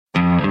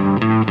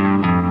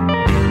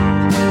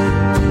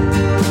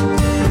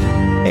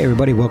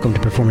everybody. Welcome to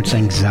Performance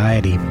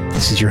Anxiety.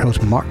 This is your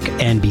host, Mark.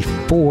 And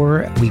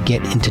before we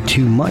get into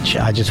too much,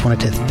 I just wanted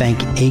to thank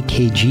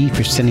AKG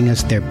for sending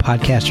us their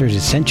Podcasters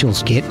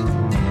Essentials kit.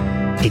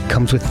 It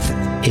comes with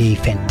a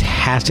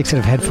fantastic set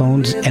of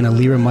headphones and a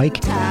Lyra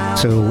mic.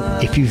 So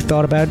if you've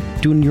thought about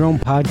doing your own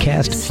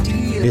podcast,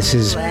 this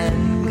is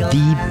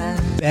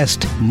the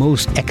best,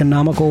 most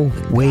economical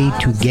way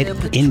to get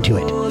into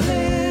it.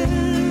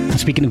 And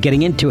speaking of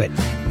getting into it,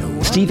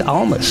 Steve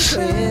Almas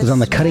was on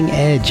the cutting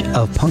edge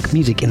of punk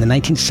music in the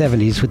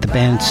 1970s with the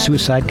band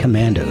Suicide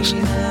Commandos.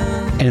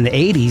 And in the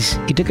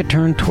 80s, he took a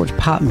turn towards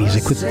pop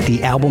music with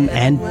the album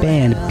and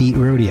band Beat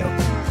Rodeo.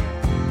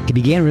 He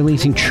began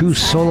releasing true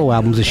solo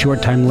albums a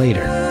short time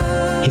later.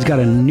 He's got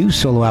a new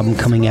solo album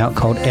coming out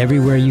called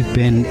Everywhere You've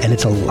Been, and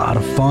it's a lot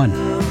of fun.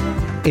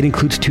 It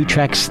includes 2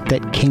 tracks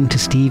that came to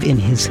Steve in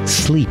his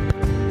sleep.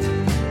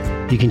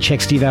 You can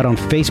check Steve out on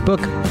Facebook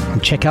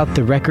and check out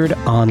the record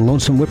on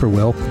Lonesome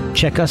Whippoorwill.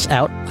 Check us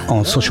out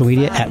on social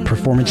media at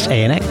Performance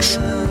ANX.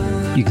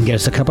 You can get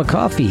us a cup of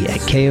coffee at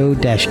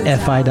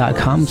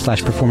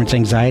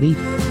ko-fi.com/performanceanxiety.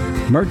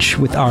 Merch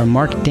with our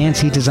Mark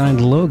Dancy designed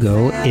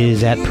logo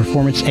is at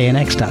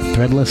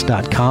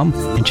performanceanx.threadless.com.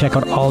 And check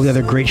out all the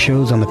other great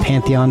shows on the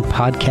Pantheon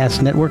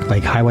Podcast Network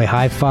like Highway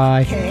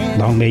Hi-Fi,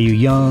 Long May You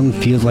Young,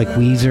 Feels Like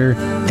Weezer,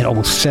 and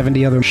almost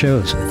 70 other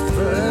shows.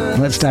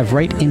 Let's dive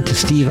right into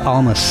Steve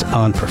Almas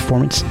on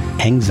Performance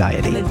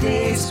Anxiety.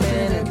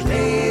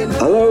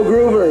 Hello,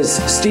 Groovers.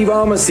 Steve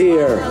Almas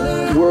here.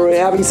 We're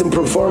having some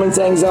performance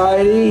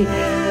anxiety.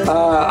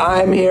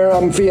 I'm here.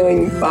 I'm not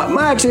feeling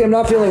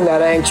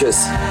that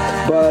anxious.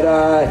 But,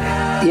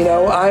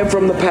 I'm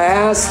from the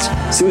past.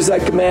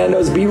 Suicide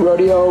Commandos, Beat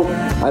Rodeo.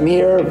 I'm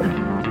here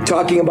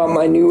talking about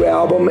my new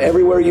album,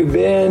 Everywhere You've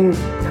Been.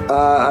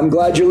 I'm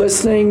glad you're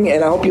listening,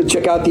 and I hope you'll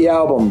check out the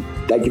album.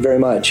 Thank you very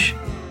much.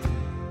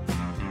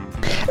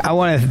 I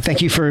want to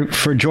thank you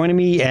for joining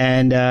me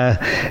and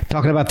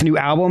talking about the new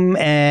album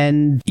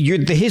and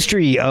the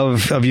history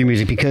of your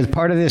music, because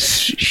part of this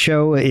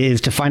show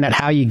is to find out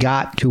how you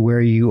got to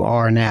where you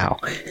are now.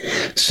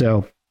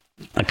 So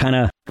I kind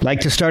of like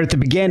to start at the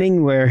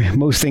beginning where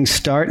most things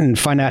start and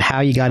find out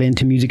how you got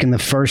into music in the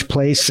first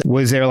place.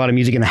 Was there a lot of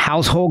music in the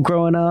household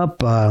growing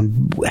up?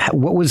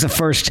 What was the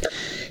first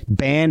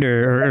band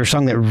or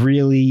song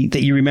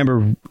that you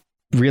remember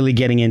really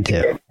getting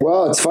into?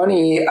 Well, it's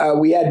funny.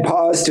 We had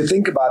paused to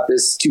think about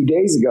this 2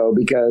 days ago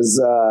because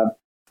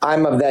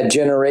I'm of that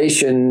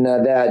generation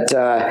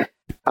that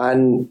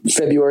on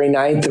February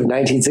 9th of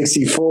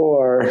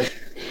 1964,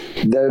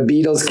 the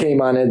Beatles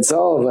came on Ed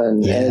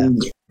Sullivan, and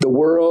the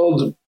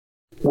world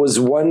was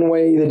one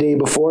way the day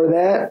before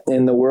that,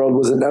 and the world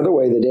was another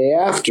way the day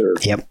after.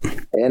 Yep.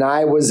 And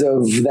I was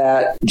of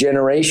that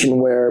generation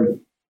where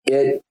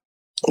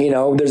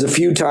there's a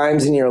few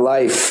times in your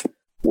life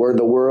where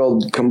the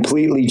world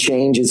completely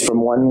changes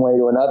from one way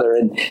to another.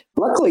 And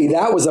luckily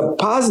that was a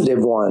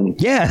positive one.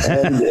 Yeah.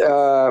 And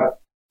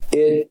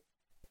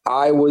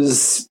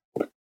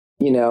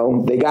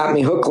they got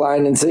me hook,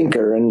 line, and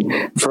sinker.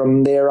 And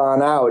from there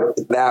on out,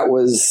 that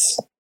was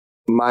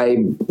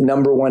my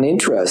number one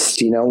interest,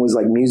 was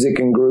like music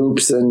and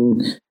groups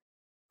and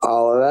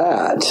all of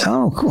that.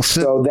 Oh, cool.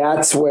 So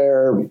that's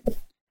where,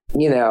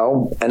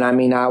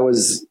 I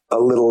was a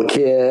little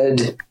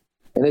kid.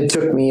 And it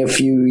took me a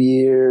few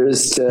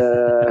years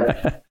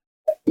to,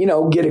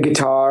 get a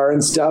guitar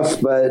and stuff,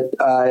 but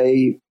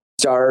I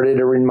started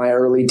in my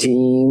early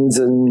teens.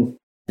 And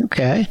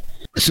okay.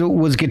 So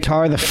was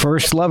guitar the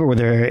first love, or were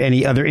there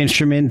any other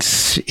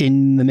instruments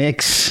in the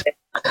mix?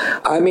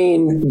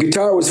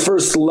 Guitar was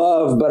first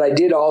love, but I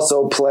did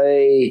also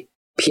play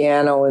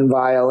piano and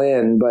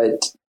violin,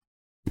 but,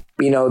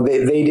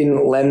 they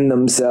didn't lend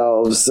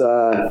themselves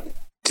to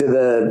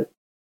the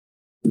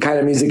kind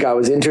of music I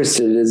was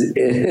interested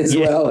in as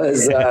well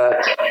as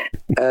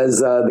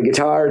the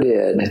guitar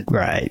did.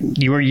 Right.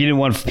 You didn't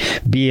want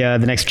to be the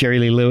next Jerry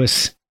Lee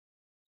Lewis.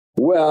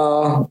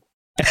 Well,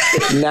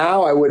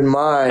 now I wouldn't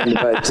mind,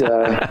 but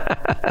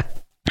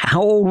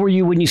how old were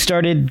you when you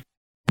started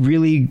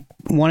really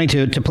wanting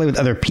to play with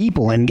other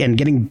people and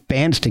getting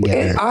bands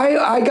together?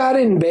 I got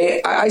in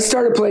band. I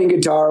started playing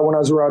guitar when I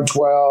was around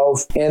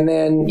 12, and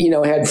then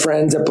had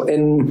friends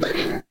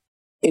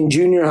in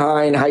junior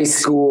high and high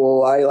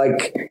school. I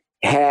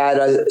had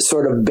a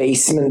sort of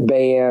basement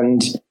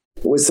band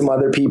with some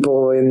other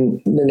people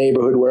in the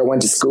neighborhood where I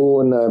went to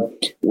school in the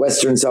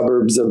western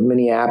suburbs of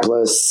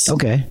Minneapolis.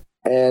 Okay.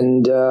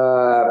 And,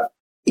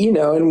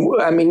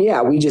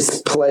 we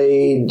just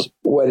played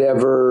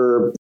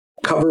whatever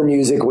cover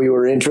music we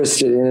were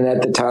interested in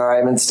at the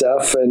time and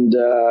stuff. And,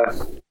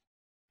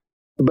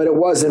 but it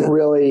wasn't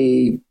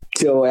really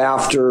till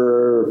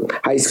after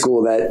high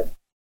school that,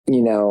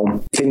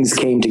 things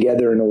came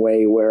together in a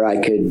way where I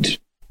could.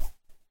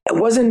 It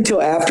wasn't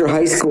until after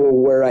high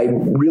school where I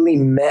really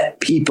met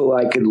people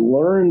I could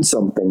learn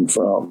something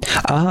from.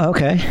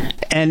 Okay.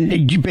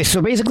 And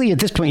so basically at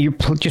this point, you're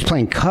just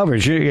playing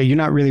covers. You're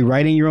not really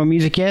writing your own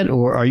music yet,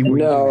 or are you?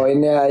 No,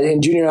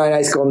 in junior high and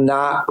high school,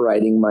 not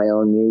writing my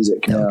own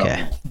music. No.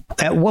 Okay.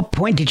 at what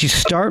point did you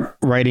start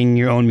writing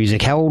your own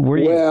music? How old were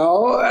you?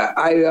 Well,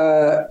 I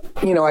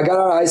got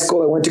out of high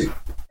school. I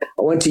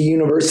went to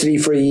university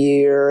for a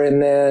year,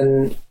 and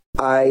then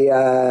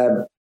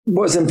I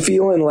wasn't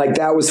feeling like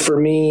that was for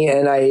me.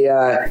 And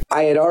I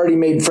had already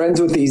made friends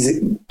with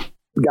these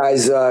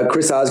guys,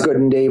 Chris Osgood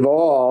and Dave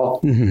All,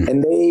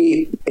 and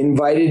they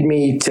invited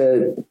me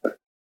to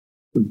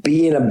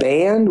be in a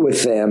band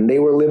with them. They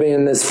were living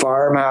in this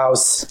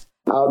farmhouse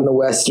out in the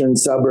western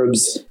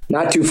suburbs,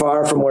 not too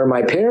far from where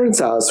my parents'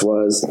 house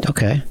was.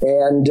 Okay.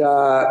 And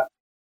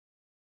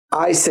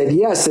I said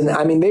yes. And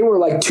I mean, they were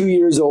like 2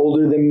 years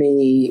older than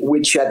me,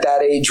 which at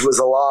that age was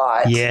a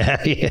lot.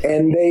 Yeah.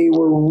 And they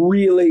were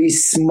really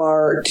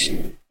smart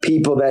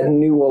people that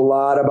knew a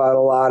lot about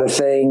a lot of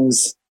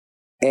things.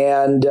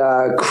 And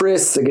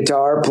Chris, the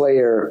guitar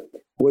player,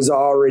 was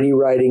already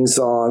writing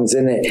songs.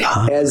 And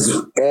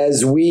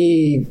as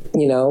we,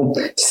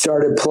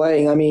 started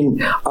playing, I mean,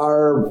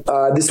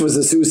 this was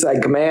the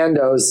Suicide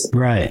Commandos.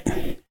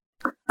 Right.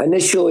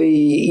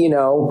 Initially,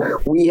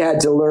 we had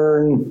to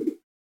learn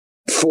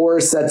 4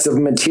 sets of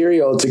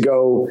material to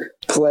go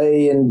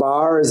play in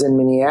bars in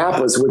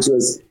Minneapolis,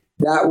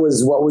 that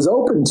was what was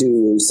open to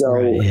you. So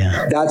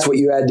That's what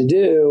you had to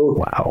do.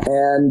 Wow.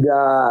 And,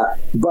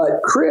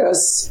 but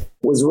Chris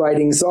was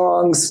writing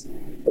songs.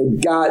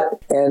 And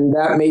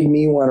that made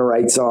me want to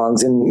write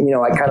songs. And,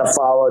 I kind of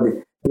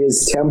followed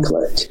his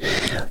template.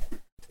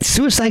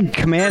 Suicide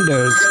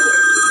Commandos.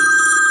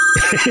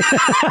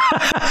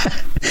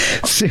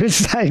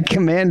 Suicide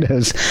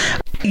Commandos.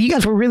 You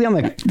guys were really on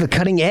the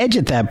cutting edge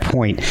at that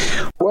point.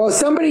 Well,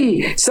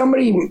 somebody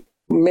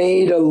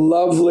made a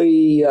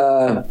lovely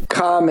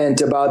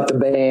comment about the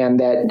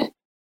band that,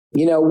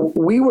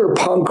 we were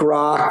punk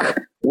rock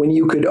when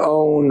you could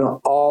own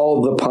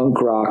all the punk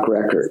rock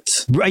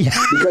records. Right.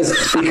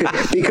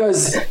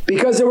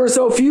 because there were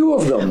so few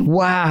of them.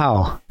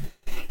 Wow.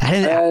 I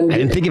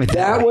didn't think of it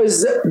that way.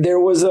 There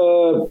was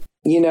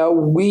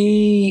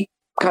we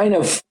kind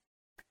of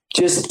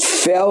just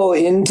fell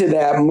into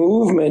that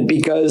movement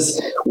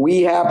because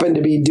we happened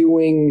to be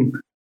doing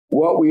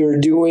what we were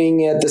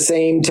doing at the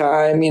same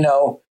time.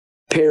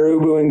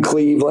 Perubu in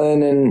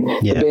Cleveland and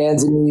the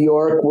bands in New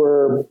York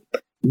were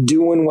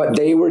doing what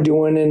they were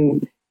doing.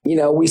 And,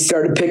 we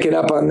started picking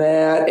up on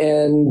that,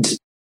 and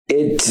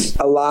it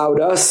allowed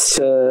us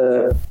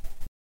to,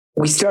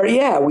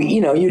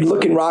 you'd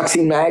look in Rock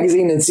Scene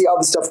magazine and see all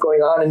the stuff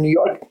going on in New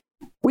York.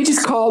 We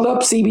just called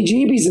up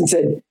CBGBs and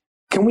said,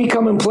 can we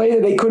come and play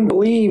there? They couldn't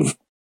believe,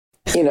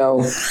 they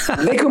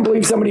couldn't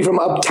believe somebody from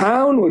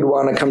uptown would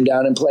want to come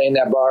down and play in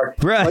that bar,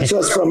 much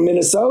less from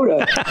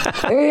Minnesota.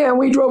 And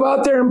we drove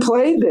out there and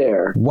played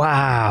there.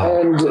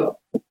 Wow.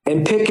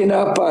 And picking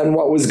up on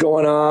what was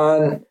going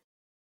on.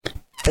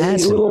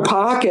 These little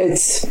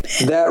pockets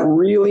that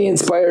really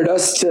inspired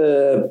us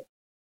to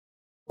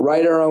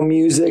write our own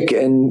music.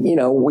 And,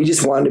 we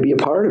just wanted to be a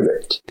part of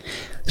it.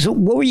 So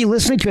what were you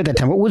listening to at that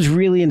time? What was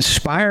really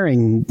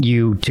inspiring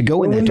you to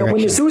go in that direction?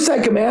 When the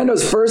Suicide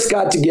Commandos first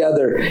got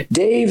together,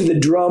 Dave, the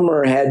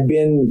drummer,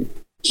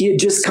 he had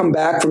just come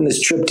back from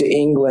this trip to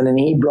England, and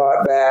he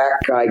brought back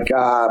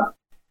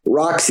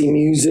Roxy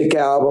Music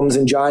albums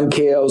and John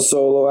Cale's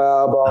solo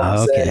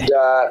albums and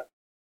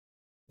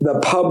the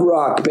pub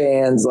rock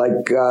bands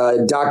like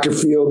Dr.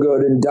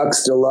 Feelgood and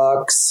Ducks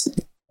Deluxe.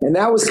 And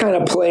that was kind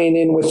of playing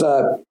in with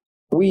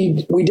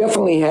we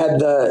definitely had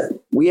the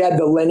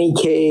Lenny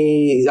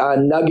Kaye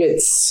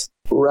Nuggets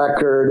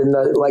record and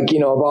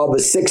of all the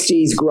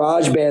 60s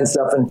garage band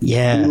stuff. And we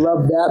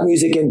loved that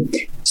music. And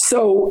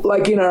so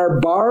like in our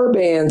bar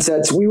band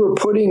sets, we were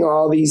putting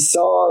all these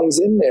songs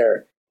in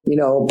there,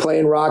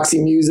 playing Roxy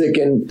Music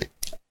and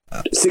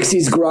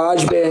 60s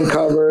garage band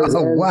covers.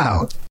 Oh,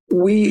 wow.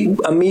 We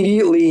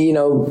immediately,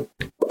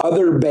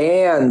 other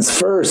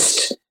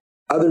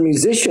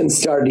musicians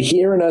started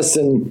hearing us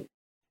and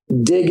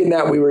digging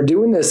that we were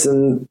doing this,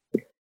 and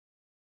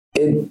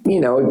it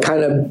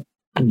kind of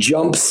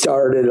jump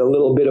started a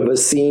little bit of a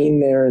scene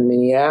there in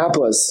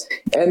Minneapolis.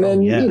 And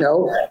then,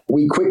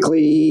 we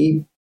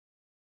quickly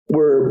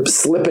were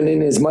slipping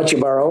in as much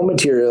of our own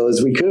material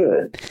as we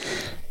could.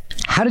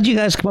 How did you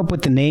guys come up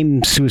with the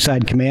name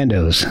Suicide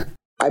Commandos?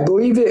 I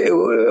believe it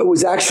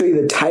was actually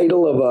the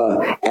title of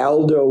a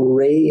Aldo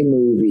Ray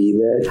movie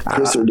that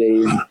Chris or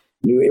Dave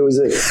knew. It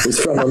was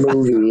from a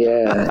movie,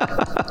 yeah.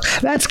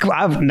 That's cool.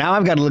 Now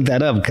I've got to look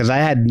that up because I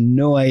had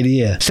no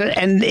idea. So,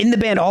 and in the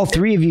band, all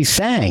 3 of you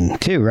sang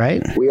too,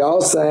 right? We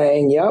all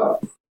sang,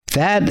 yep.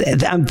 That,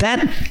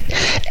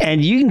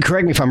 and you can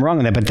correct me if I'm wrong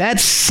on that, but that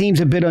seems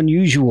a bit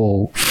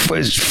unusual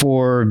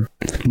for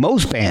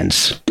most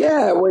bands.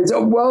 Yeah,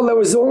 well, there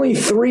was only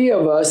 3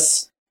 of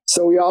us.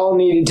 So we all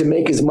needed to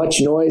make as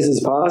much noise as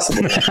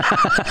possible,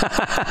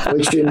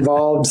 which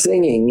involved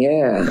singing,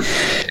 yeah.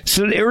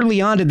 So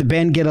early on, did the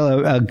band get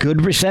a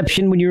good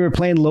reception when you were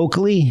playing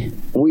locally?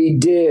 We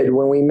did.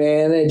 When we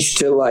managed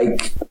to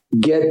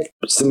get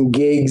some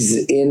gigs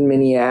in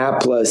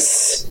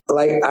Minneapolis,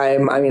 I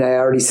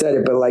already said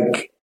it, but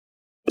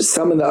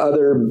some of the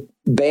other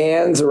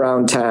bands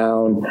around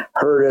town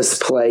heard us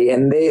play,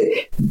 and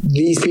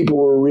these people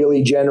were really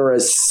really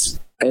generous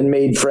and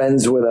made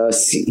friends with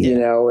us, you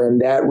know,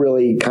 and that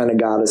really kind of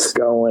got us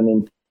going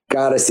and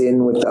got us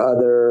in with the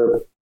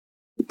other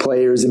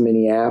players in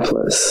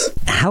Minneapolis.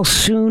 How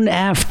soon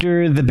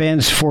after the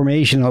band's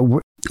formation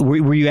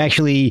were you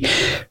actually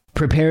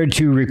prepared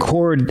to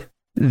record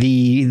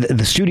the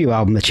studio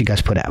album that you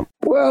guys put out?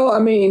 Well, I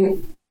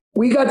mean,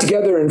 we got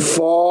together in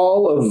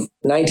fall of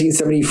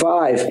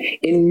 1975.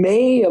 In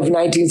May of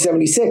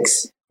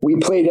 1976, we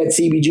played at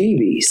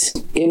CBGB's.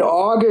 In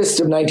August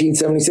of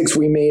 1976,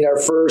 we made our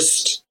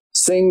first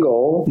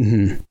single.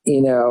 Mm-hmm.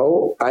 You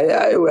know,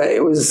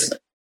 it was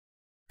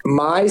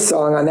my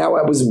song on that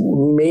one. Was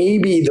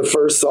maybe the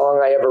first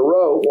song I ever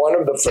wrote.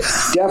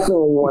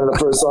 Definitely one of the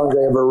first songs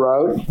I ever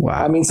wrote.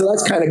 Wow. I mean, so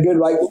that's kind of good.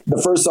 Like the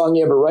first song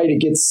you ever write, it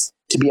gets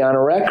to be on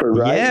a record,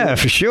 right? Yeah,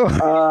 for sure.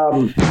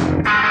 Don't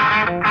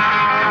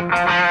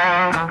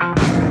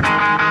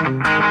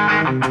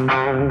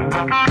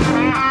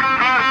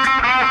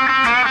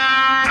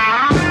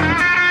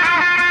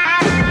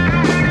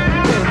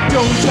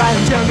try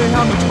and tell me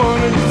how much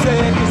fun it is,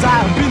 cause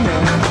I've been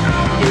there.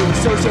 It was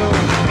so.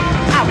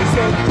 I was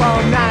up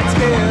all night,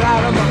 scared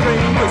out of my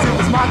brain, cause it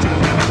was my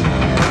turn.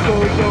 Go.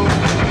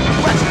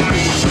 What's the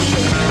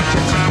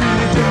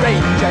really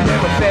deranged? I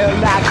never felt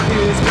like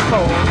this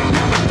before.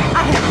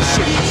 I had the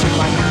shakes in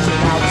my knees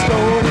and I was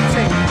going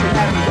insane. You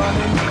had me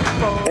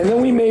running. And then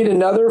we made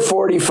another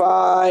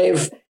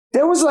 45.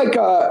 There was like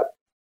a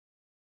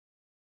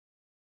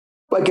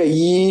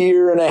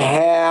year and a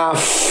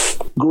half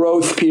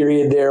growth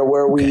period there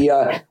where we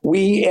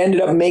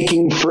ended up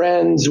making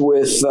friends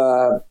with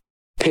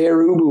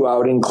Pere Ubu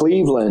out in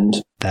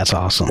Cleveland. That's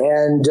awesome.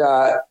 And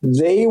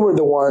they were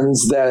the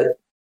ones that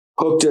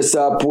hooked us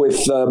up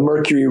with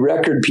Mercury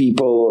record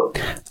people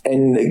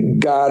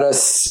and got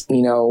us,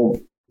 you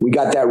know, we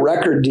got that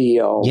record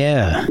deal.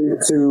 Yeah.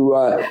 Through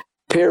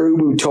Pere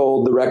Ubu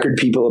told the record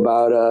people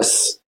about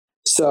us.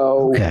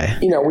 So,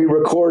 you know, we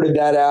recorded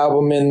that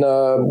album in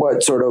the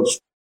sort of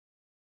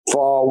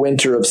fall,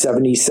 winter of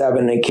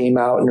 77. It came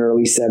out in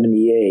early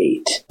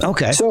 78.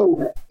 Okay.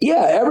 So,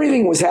 yeah,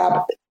 everything was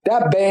happening.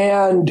 That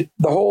band,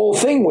 the whole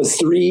thing was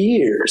 3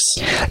 years.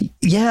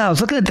 Yeah, I was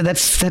looking at that.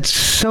 That's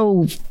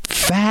so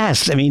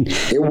fast. I mean,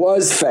 it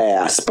was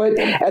fast, but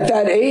at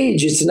that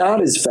age, it's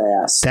not as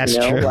fast. That's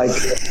true. Like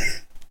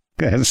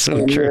that's so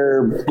in true.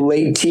 your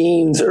late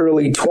teens,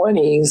 early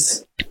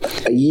 20s,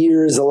 a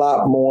year is a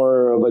lot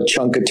more of a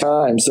chunk of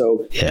time.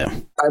 So, yeah.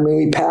 I mean,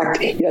 we packed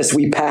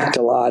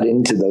a lot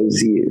into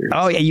those years.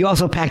 Oh, yeah. You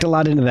also packed a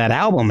lot into that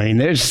album. I mean,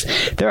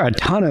 there are a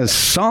ton of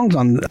songs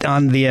on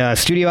the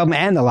studio album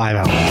and the live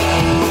album.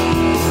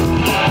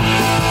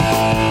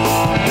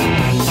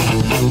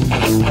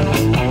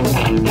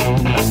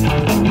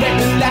 Let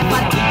me laugh,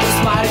 I think you're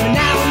smart, and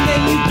now and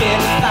then you get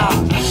a thought.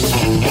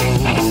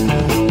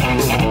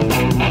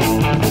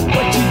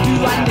 What you do,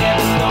 I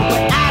never know,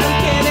 but I don't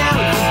care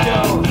now if you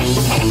don't.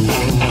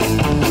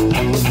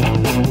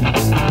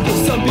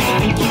 Some people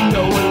think you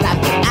know a lot,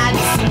 but I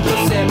just think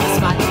you're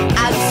semi-smart. I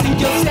just think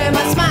you're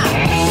semi-smart.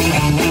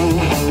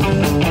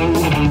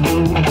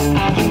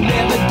 You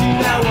never do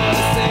not want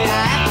to say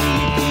I have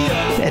to leave the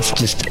That's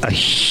just a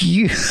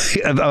huge,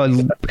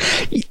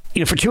 you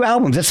know, for 2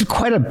 albums, that's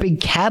quite a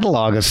big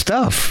catalog of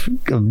stuff,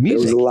 of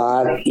music. There was a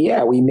lot.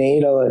 Yeah, we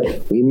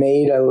managed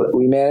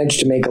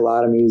to make a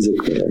lot of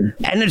music there.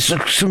 And there's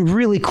some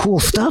really cool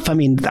stuff. I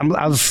mean,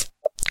 I was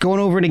going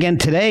over it again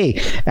today.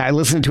 I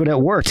listened to it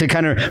at work to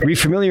kind of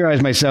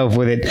refamiliarize myself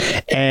with it.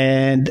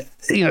 And,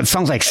 you know,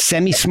 songs like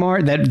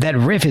Semi-Smart, that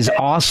riff is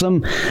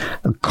awesome.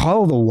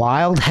 Call of the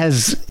Wild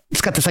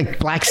it's got this like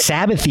Black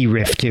Sabbath-y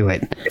riff to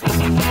it.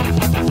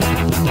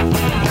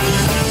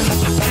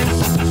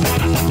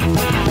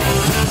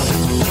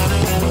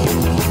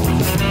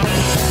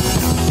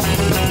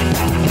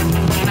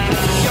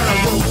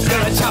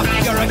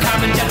 You're a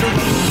common gentle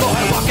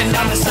boy walking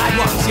down the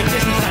sidewalks. Your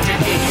business not your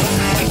gig.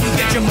 If you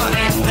get your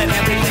money, then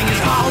everything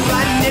is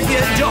alright. And if you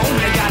don't,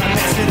 you gotta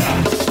mess it up.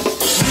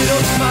 You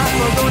don't smart,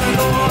 we're gonna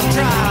go on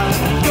trial.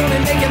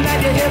 Gonna make it that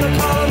you hear the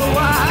call of the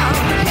wild.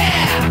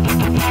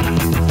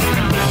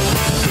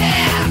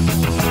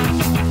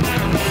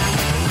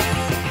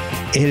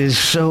 Yeah. It is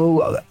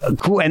so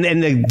cool.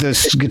 And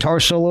the guitar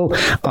solo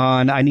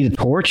on I Need a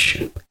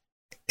Torch,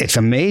 it's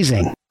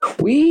amazing.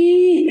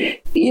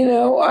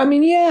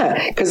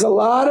 Because a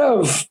lot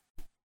of,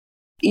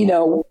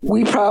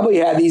 we probably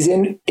had these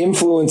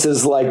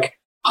influences like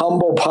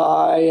Humble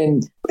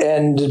Pie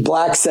and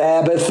Black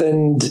Sabbath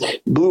and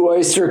Blue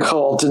Oyster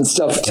Cult and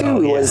stuff too. Oh,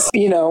 yeah. Was,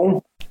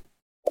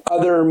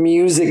 other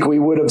music we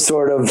would have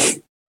sort of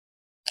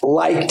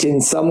liked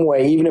in some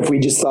way, even if we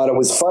just thought it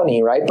was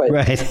funny, right? But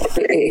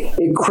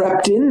it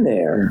crept in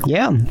there.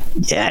 Yeah.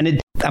 Yeah.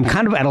 And I'm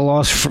kind of at a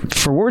loss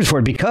for words for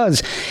it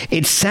because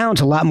it sounds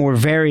a lot more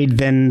varied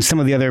than some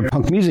of the other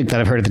punk music that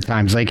I've heard at the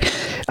times. Like,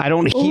 I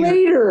don't hear...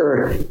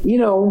 Later,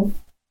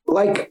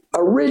 like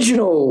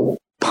original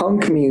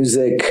punk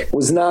music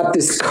was not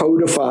this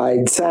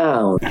codified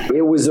sound.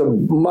 It was a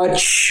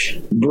much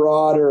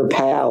broader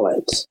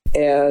palette.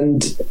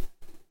 And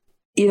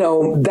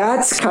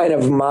that's kind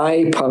of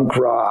my punk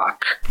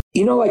rock.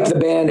 Like the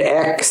band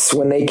X,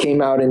 when they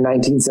came out in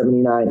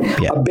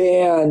 1979, a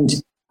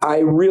band I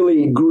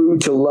really grew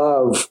to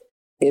love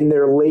in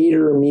their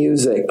later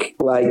music,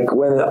 like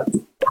when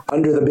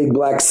Under the Big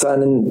Black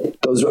Sun and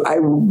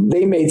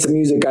they made some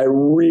music I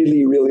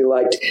really, really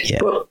liked. Yeah.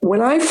 But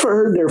when I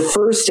heard their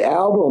first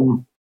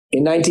album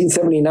in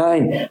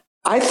 1979,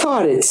 I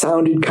thought it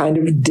sounded kind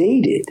of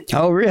dated.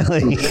 Oh,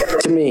 really?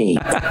 To me,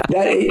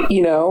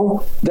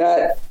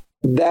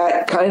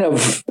 that kind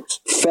of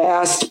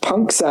fast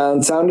punk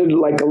sounded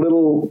like a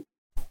little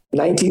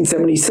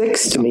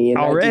 1976 to me in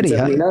already,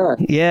 1979.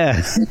 Huh?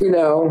 Yeah.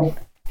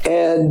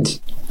 And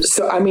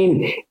so,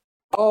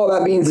 all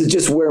that means is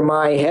just where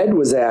my head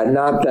was at.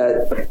 Not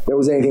that there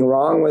was anything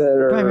wrong with it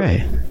or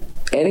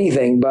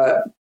anything,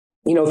 but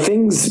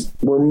things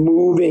were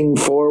moving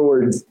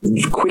forward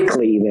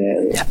quickly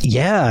then.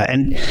 Yeah.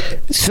 And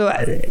so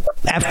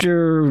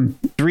after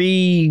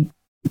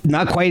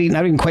not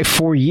even quite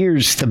 4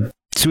 years, the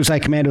Suicide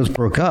Commandos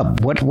broke up.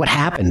 What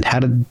happened? How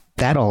did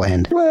that all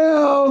end?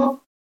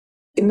 Well,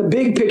 in the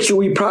big picture,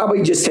 we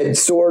probably just had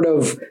sort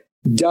of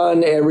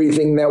done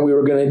everything that we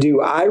were going to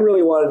do. I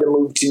really wanted to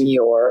move to New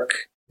York.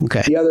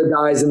 Okay. The other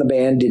guys in the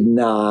band did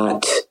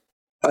not.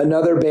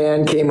 Another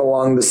band came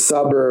along, the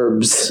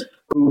Suburbs,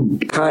 who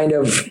kind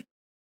of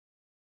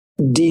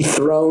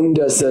dethroned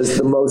us as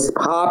the most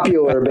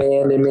popular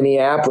band in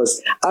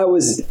Minneapolis.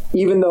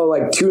 Even though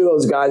like two of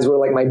those guys were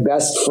like my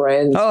best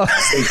friends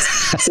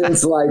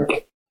since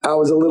like I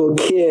was a little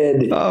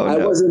kid,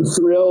 I wasn't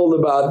thrilled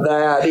about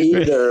that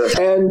either.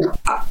 And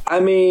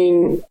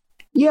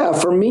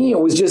for me, it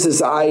was just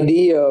this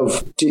idea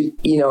of,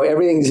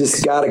 everything's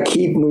just got to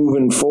keep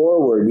moving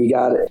forward. You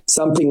got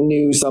something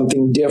new,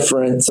 something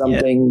different,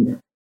 something. Yeah.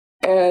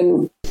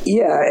 And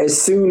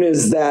as soon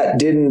as that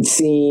didn't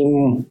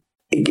seem,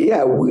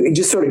 we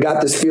just sort of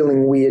got this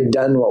feeling we had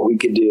done what we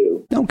could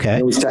do. Okay.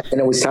 And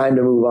it was time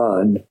to move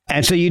on.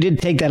 And so you did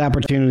take that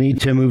opportunity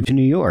to move to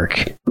New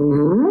York.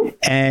 Mm-hmm.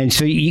 And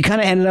so you kind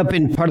of ended up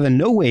in part of the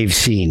no wave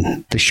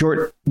scene, the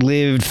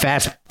short-lived,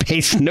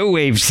 fast-paced no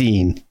wave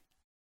scene.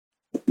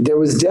 There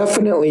was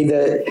definitely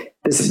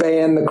this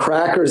band, the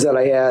Crackers that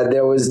I had,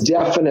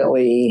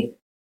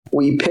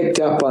 we picked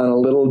up on a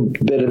little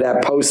bit of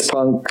that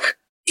post-punk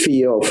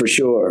feel for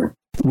sure.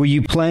 Were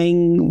you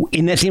playing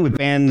in that scene with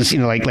bands,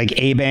 like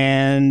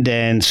A-Band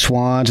and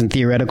Swans and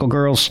Theoretical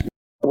Girls?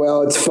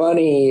 Well, it's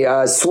funny.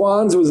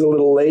 Swans was a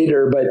little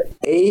later, but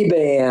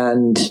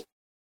A-Band,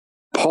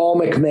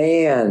 Paul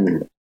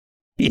McMahon.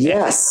 Yeah.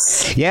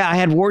 Yes. Yeah, I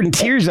had Wharton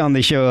Tears on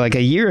the show like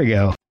a year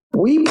ago.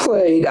 We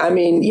played,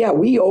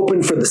 we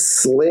opened for the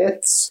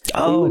Slits.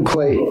 Oh,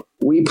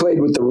 we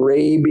played with the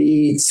Ray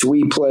Beats.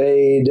 We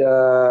played,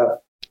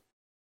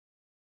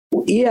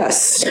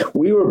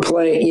 we were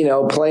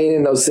playing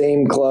in those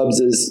same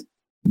clubs as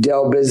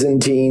Del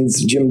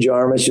Byzantine's, Jim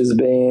Jarmusch's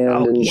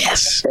band.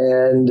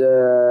 And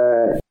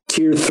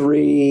Tier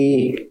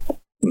 3,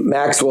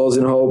 Maxwell's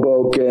in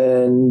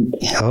Hoboken.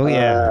 Oh,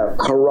 yeah.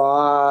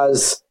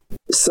 Haraz.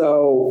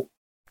 So,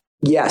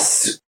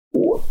 yes.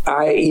 Being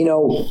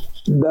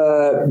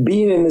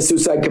in the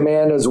Suicide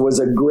Commandos was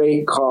a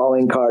great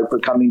calling card for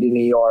coming to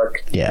New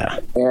York.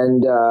 Yeah.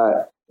 And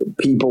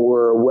people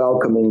were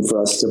welcoming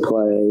for us to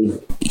play.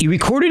 You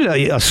recorded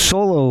a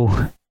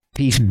solo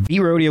piece. Beat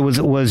Rodeo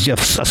was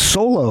just a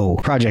solo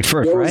project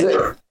first,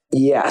 right?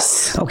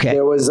 Yes. Okay. I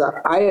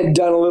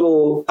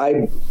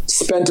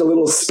spent a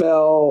little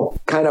spell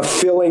kind of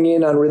filling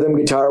in on rhythm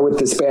guitar with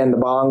this band, the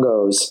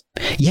Bongos.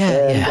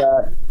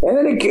 Yeah. And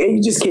then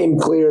it just came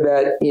clear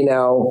that,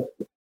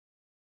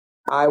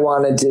 I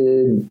wanted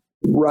to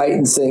write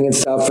and sing and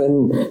stuff,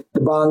 and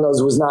the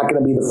Bongos was not going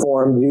to be the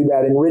forum to do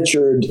that. And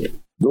Richard,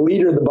 the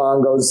leader of the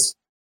Bongos,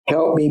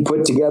 helped me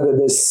put together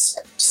this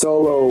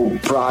solo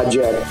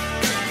project.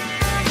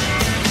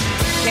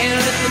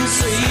 Can't let them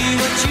see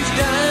what you've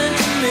done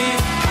to me.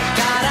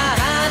 Got a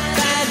heart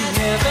that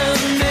never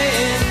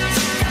meant.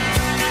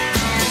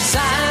 'Cause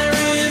I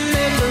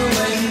remember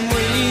when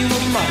we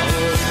were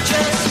more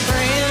just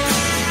friends.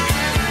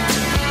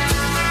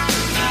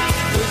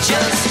 We're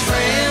just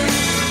friends.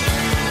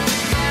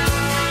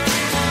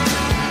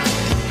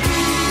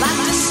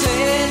 Like to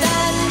say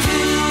that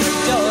you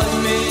adore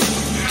me.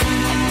 I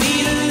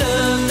need a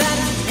love that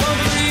won't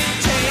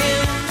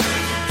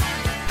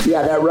pretend.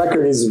 Yeah, that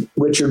record is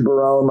Richard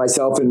Barone,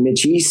 myself, and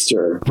Mitch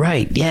Easter.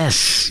 Right,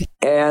 yes.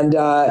 And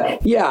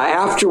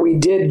after we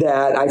did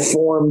that, I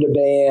formed a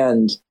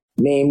band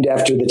named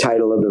after the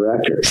title of the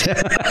record.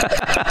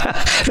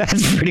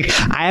 That's pretty.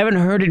 I haven't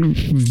heard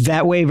it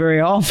that way very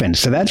often,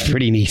 so that's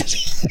pretty neat.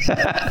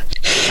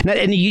 Now,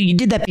 and you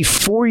did that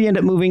before you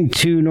ended up moving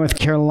to North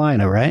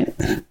Carolina, right?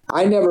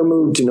 I never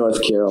moved to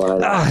North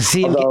Carolina.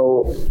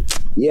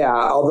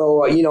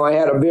 Although I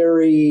had a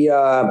very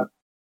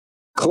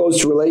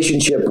close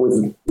relationship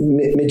with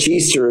Mitch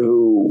Easter,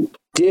 who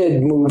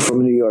did move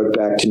from New York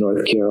back to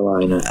North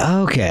Carolina.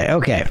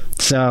 Okay.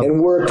 So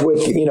and worked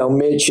with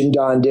Mitch and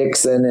Don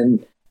Dixon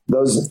and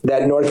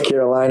that North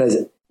Carolina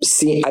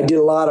scene. I did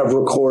a lot of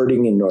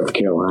recording in North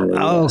Carolina.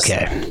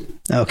 Okay.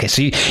 Okay,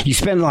 so you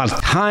spent a lot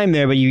of time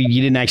there, but you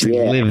didn't actually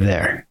live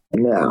there.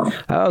 No.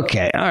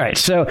 Okay, all right.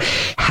 So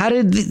how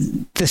did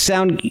the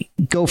sound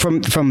go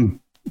from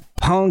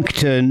punk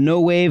to no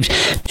waves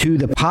to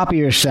the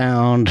poppier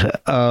sound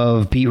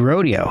of Beat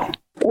Rodeo?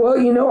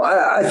 Well,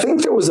 I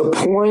think there was a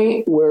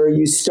point where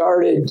you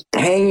started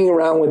hanging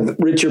around with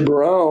Richard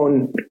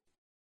Barone.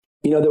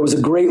 There was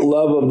a great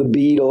love of the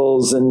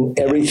Beatles and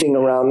everything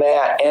around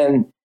that.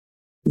 And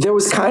there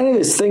was kind of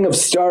this thing of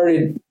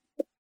started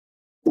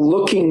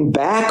looking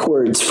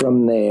backwards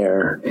from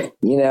there,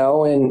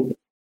 and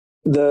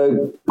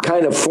the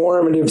kind of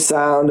formative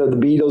sound of the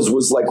Beatles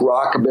was like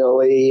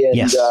rockabilly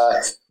and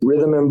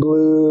rhythm and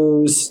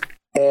blues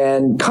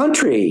and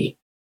country.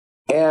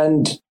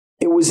 And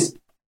it was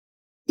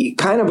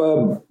kind of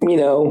a,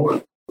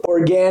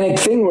 organic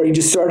thing where you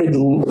just started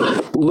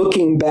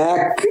looking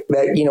back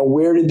that,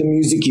 where did the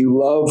music you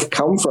love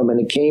come from? And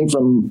it came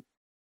from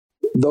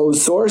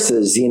those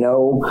sources,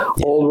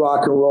 old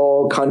rock and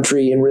roll,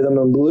 country, and rhythm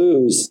and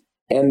blues.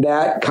 And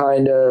that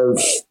kind of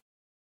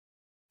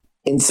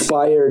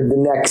inspired the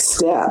next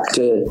step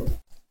to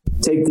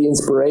take the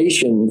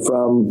inspiration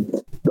from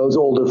those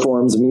older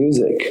forms of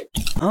music.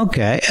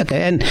 Okay.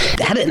 And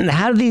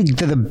how did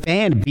the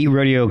band Beat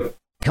Rodeo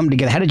come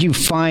together? How did you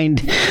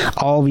find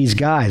all these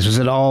guys? Was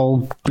it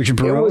all Richard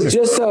Barone?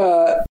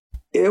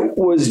 It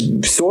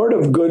was sort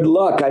of good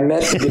luck. I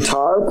met the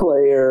guitar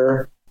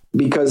player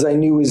because I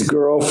knew his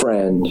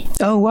girlfriend.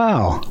 Oh,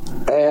 wow.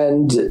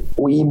 And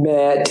we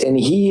met, and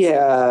he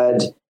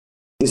had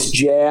this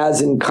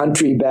jazz and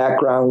country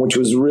background, which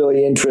was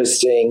really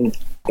interesting.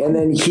 And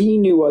then he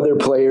knew other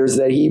players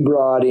that he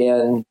brought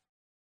in.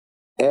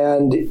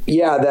 And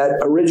that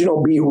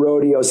original Beat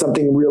Rodeo,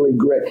 something really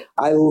great.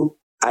 I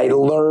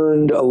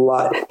learned a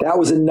lot. That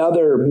was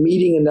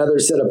meeting another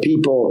set of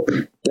people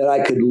that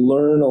I could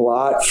learn a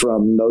lot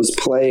from, those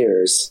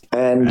players.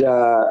 And,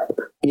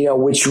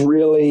 which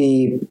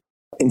really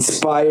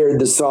inspired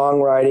the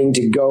songwriting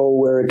to go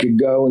where it could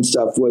go and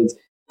stuff, was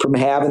from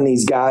having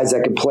these guys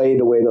that could play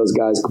the way those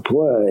guys could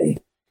play.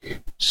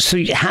 So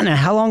Hannah,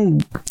 how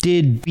long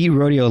did Beat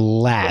Rodeo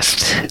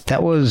last?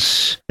 That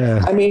was...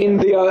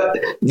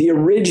 the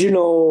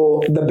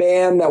original, the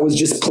band that was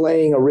just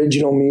playing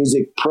original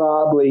music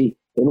probably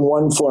in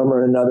one form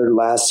or another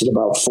lasted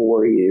about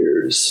 4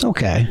 years.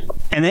 Okay.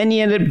 And then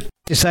you ended up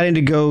deciding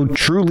to go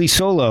truly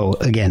solo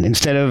again.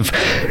 Instead of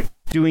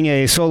doing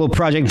a solo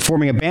project and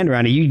forming a band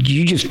around it,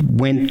 you just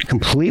went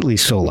completely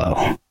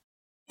solo.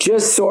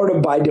 Just sort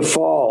of by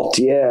default,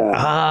 yeah.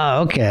 Ah,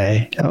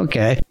 okay.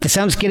 The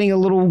sound's getting a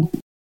little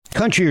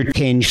countryer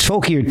tinged,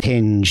 folkier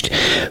tinged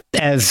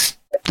as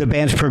the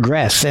bands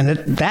progress. And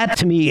that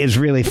to me is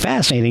really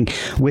fascinating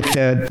with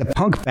the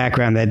punk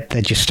background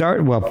that you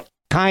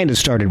kind of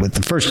started with,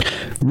 the first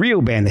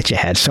real band that you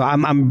had. So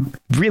I'm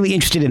really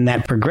interested in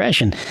that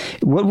progression.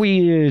 What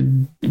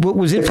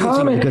was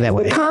influencing you to go that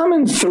way? The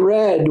common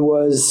thread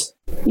was,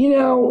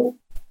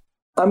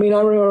 I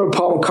remember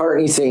Paul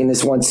McCartney saying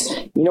this once,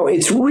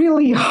 it's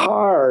really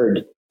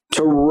hard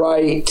to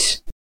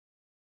write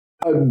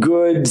a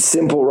good,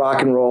 simple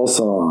rock and roll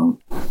song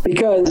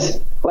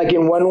because, like,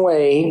 in one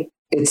way,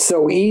 it's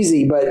so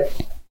easy, but,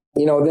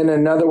 then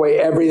another way,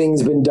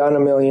 everything's been done a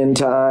million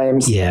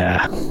times.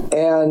 Yeah.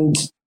 And,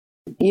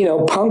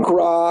 punk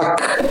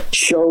rock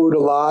showed a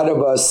lot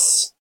of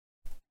us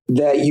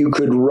that you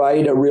could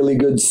write a really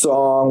good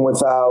song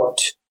without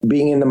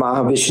being in the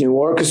Mahavishnu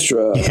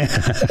Orchestra.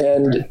 Yeah.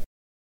 And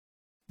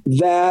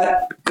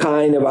that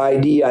kind of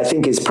idea, I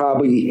think, is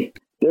probably,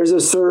 there's a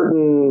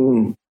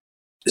certain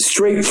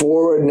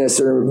straightforwardness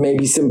or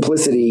maybe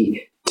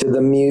simplicity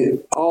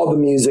to all the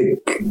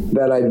music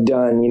that I've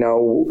done,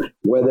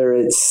 whether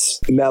it's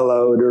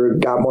mellowed or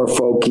got more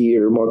folky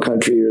or more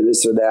country or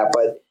this or that.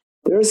 But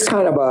there's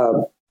kind of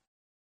a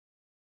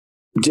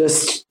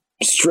just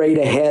straight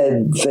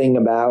ahead thing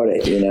about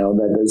it,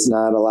 that there's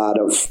not a lot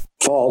of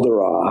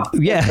falderah.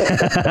 Yeah.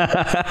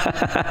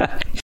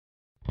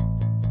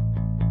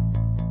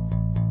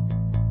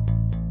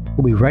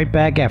 We'll be right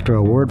back after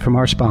a word from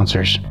our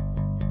sponsors.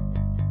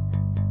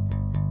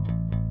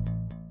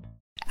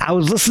 I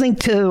was listening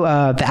to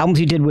the albums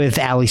you did with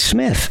Ali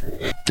Smith.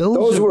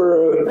 Those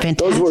were fantastic.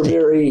 Those were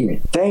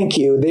very. Thank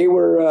you. They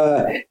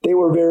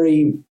were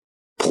very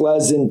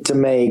pleasant to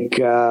make.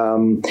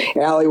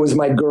 Ali was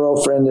my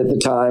girlfriend at the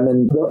time,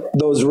 and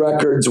those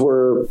records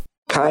were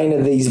kind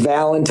of these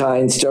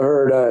Valentines to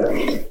her,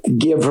 to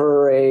give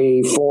her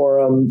a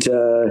forum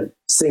to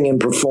sing and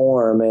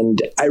perform,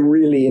 and I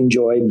really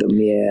enjoyed them.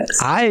 Yes,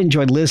 I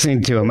enjoyed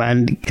listening to them,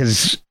 and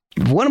because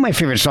one of my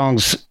favorite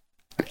songs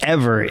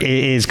ever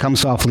is Come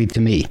Softly to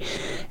Me,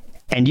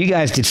 and you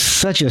guys did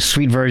such a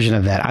sweet version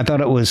of that. I thought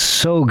it was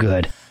so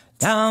good.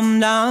 Dum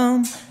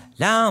dum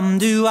dum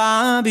do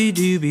I be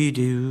dooby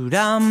doo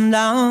dum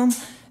dum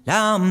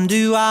dum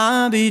do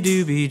I be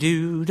dooby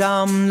doo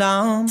dum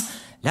dum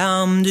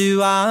dum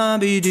do I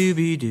be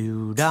dooby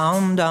doo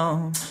dum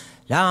dum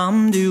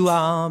dum do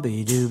I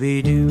be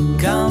dooby doo.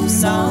 Come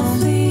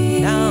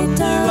softly dum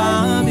do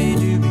I be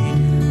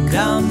dooby doo.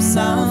 Come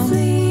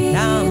softly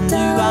dum do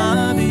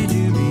I be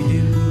dooby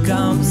doo.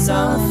 Come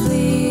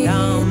softly,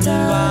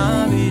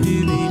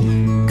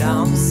 dum-dum-dum-dum-dum,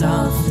 come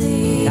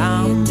softly,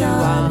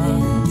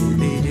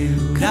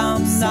 dum-dum-dum-dum-dum,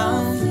 come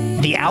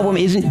softly. The album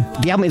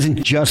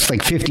isn't just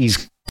like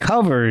 50s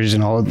covers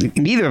and all.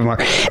 Neither of them are.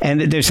 And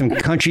there's some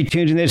country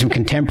tunes in there, some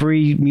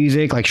contemporary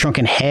music like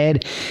Shrunken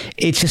Head.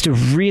 It's just a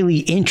really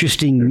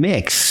interesting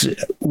mix.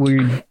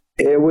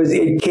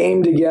 It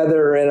came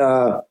together in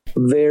a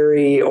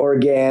very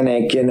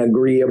organic and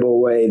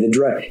agreeable way.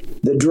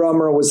 The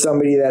drummer was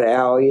somebody that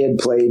Allie had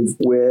played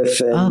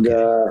with, and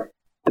the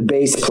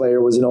bass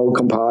player was an old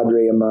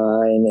compadre of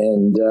mine.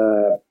 And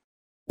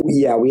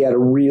we had a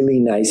really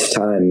nice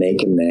time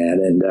making that.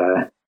 And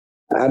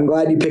I'm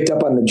glad you picked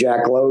up on the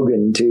Jack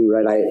Logan too,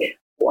 right?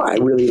 I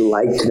really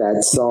liked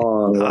that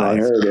song when I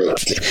heard it.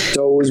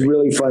 So it was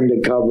really fun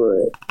to cover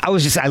it. I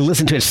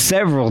listened to it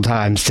several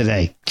times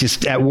today,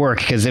 just at work,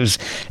 because it's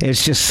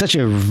just such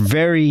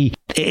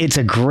it's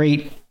a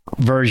great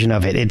version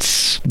of it.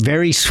 It's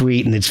very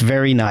sweet and it's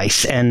very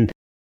nice. And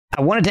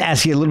I wanted to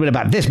ask you a little bit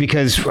about this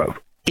because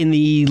in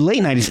the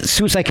late 90s,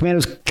 Suicide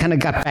Commandos kind of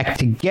got back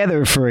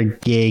together for a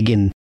gig,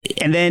 and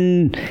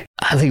then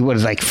I think what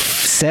is like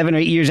 7 or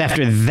 8 years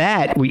after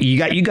that, you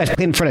guys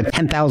played in front of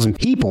 10,000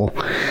 people.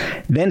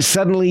 Then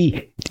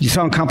suddenly, your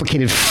song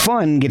 "Complicated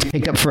Fun" gets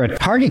picked up for a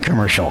Target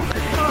commercial.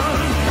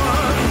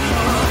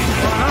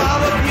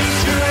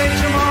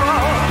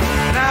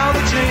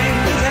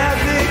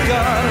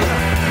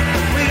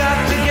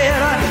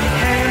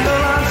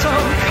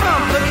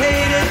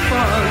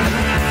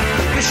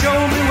 Show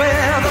me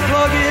where the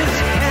plug is,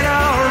 and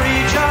I'll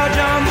recharge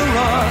on the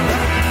run.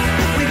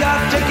 We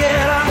got to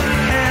get a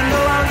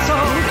handle on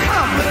some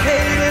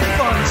complicated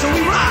fun, so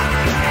we rock.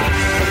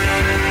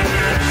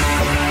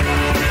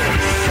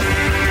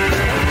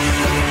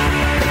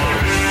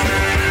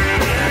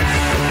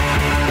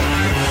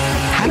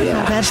 How did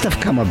all that stuff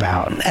come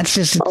about? That's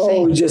just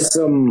insane. Just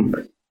some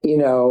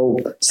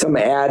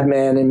ad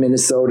man in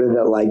Minnesota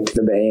that liked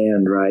the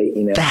band, right?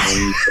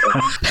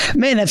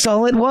 Man, that's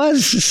all it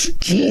was.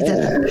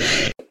 Yeah.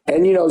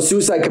 And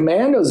Suicide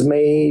Commandos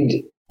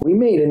made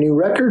a new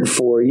record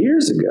 4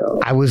 years ago.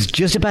 I was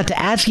just about to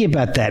ask you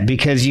about that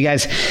because you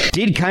guys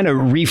did kind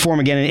of reform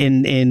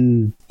again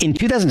in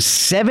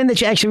 2007 that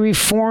you actually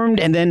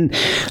reformed, and then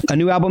a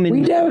new album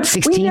in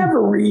 2016.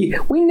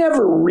 We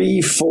never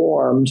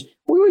reformed.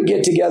 We would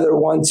get together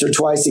once or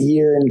twice a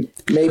year and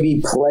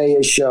maybe play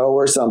a show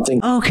or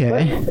something. Okay.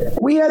 But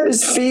we had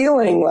this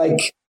feeling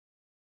like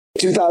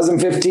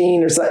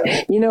 2015 or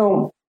something.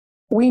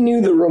 We knew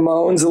the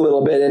Ramones a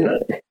little bit,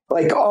 and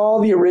like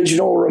all the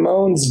original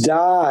Ramones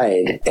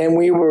died, and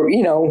we were,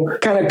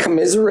 kind of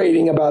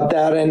commiserating about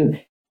that. And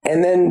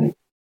then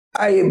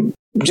I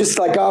just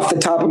like off the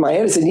top of my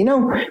head, I said,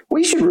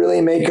 we should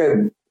really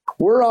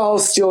we're all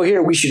still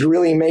here. We should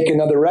really make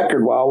another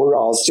record while we're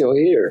all still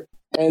here.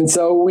 And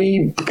so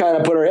we kind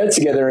of put our heads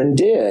together and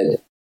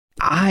did.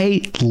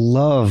 I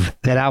love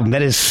that album.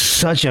 That is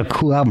such a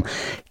cool album.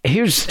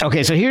 Here's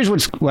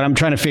what I'm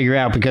trying to figure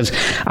out, because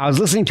I was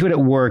listening to it at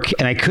work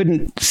and I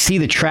couldn't see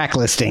the track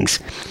listings.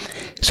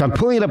 So I'm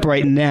pulling it up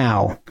right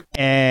now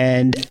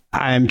and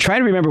I'm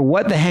trying to remember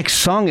what the heck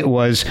song it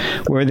was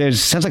where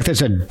sounds like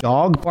there's a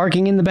dog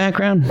barking in the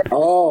background.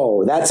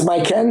 Oh, that's my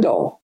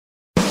Kendall.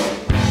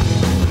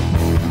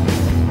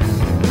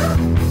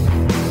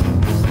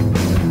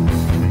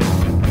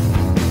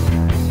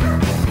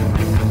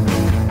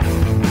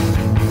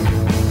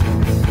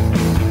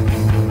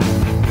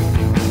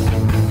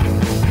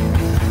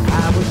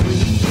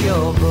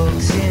 Your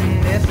books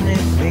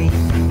indefinitely.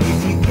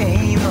 If you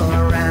came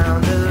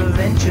around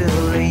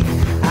eventually,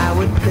 I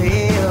would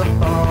play up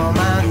all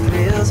my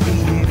thrills for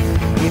you.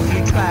 If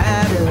you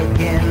tried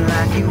again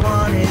like you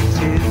wanted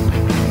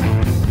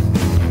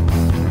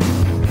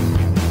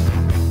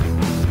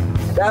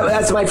to.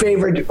 That's my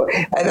favorite.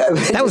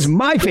 That was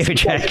my favorite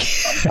track.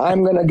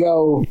 I'm gonna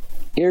go.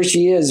 Here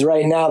she is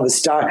right now, the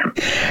star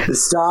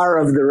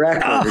of the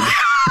record.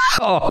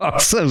 Oh,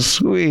 so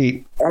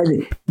sweet.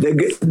 And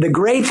the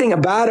great thing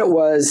about it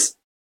was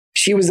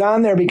she was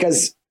on there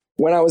because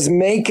when I was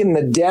making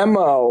the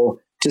demo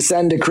to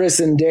send to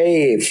Chris and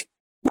Dave,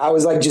 I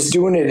was like just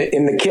doing it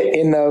in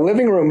the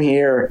living room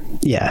here.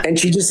 Yeah. And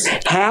she just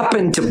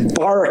happened to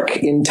bark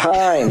in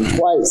time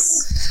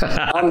twice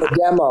on the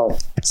demo.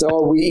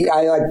 So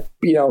I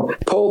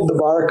pulled the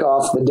bark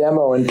off the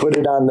demo and put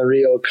it on the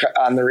real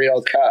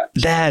cut.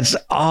 That's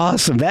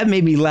awesome. That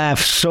made me laugh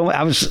so much.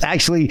 I was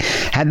actually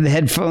had the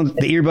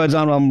earbuds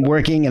on while I'm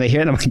working, and I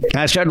hear it.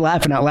 I started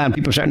laughing out loud, and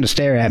people are starting to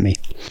stare at me.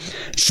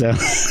 So,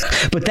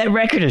 but that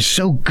record is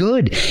so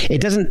good.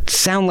 It doesn't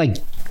sound like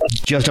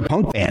just a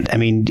punk band. I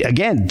mean,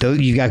 again, though,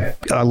 you got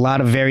a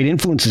lot of varied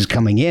influences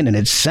coming in, and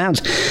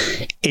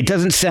it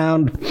doesn't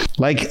sound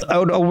like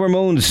a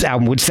Ramones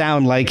album would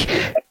sound like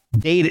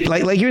dated,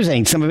 like you're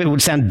saying. Some of it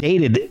would sound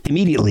dated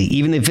immediately,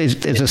 even if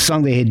it's a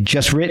song they had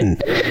just written.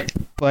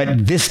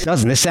 But this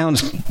doesn't. This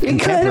sounds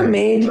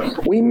contemporary.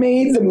 We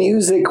made the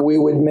music we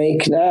would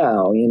make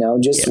now,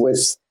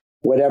 with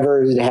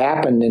whatever had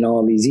happened in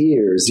all these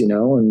years,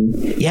 and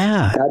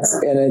Yeah.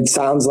 and it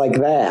sounds like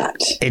that.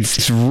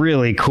 It's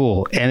really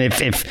cool. And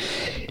if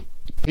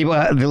people,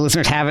 the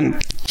listeners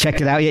haven't checked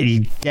it out yet,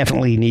 you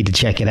definitely need to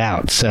check it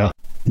out. So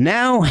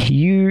now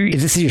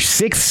is this your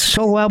 6th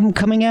solo album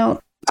coming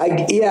out? I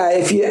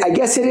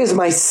guess it is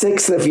my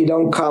 6th if you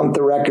don't count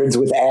the records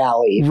with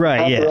Allie.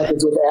 Right, yeah. The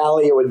records with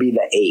Allie, it would be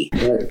the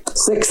 8th.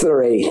 6th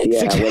or 8th,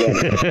 yeah,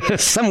 whatever.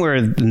 Somewhere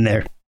in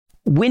there.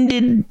 When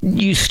did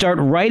you start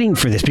writing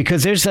for this?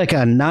 Because there's like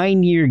a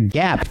 9-year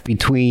gap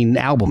between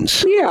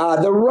albums. Yeah,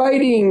 the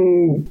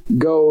writing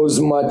goes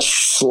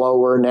much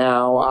slower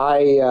now.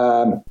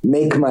 I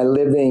make my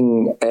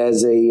living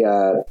as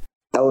a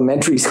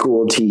elementary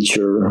school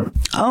teacher.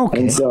 Okay.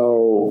 And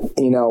so,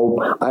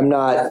 I'm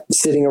not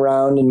sitting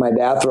around in my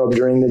bathrobe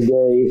during the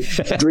day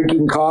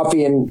drinking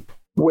coffee and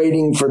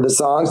waiting for the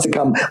songs to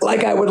come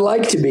like I would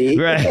like to be.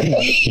 Right.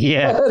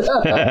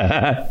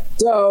 Yeah.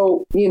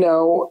 So,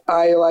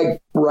 I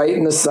write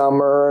in the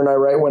summer and I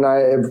write when I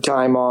have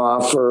time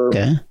off or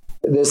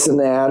this and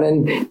that.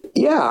 And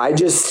yeah,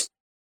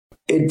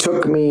 it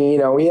took me,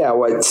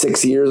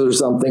 6 years or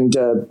something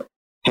to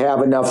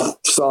have enough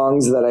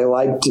songs that I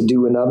like to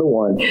do another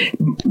one.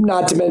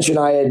 Not to mention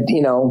I had,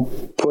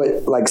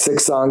 put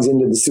 6 songs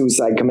into the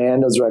Suicide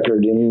Commandos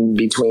record in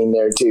between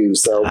there too.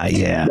 So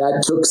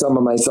that took some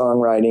of my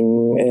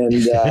songwriting.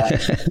 And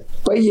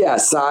but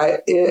yes,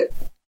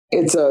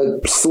 it's a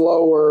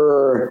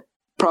slower,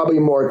 probably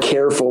more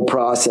careful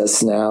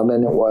process now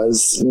than it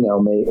was,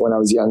 when I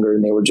was younger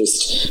and they were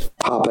just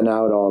popping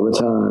out all the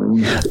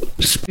time.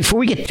 Before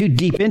we get too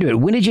deep into it,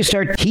 when did you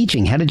start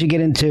teaching? How did you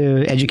get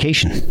into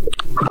education?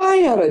 I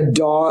had a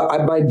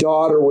daughter. My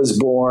daughter was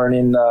born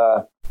in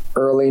the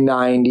early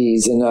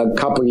 90s, and a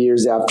couple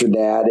years after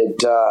that,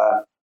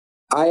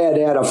 I had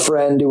a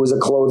friend who was a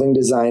clothing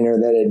designer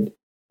that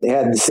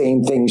had the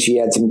same thing. She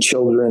had some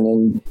children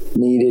and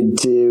needed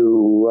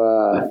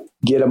to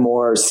get a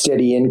more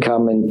steady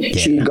income, and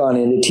she'd gone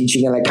into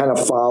teaching, and I kind of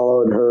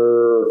followed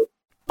her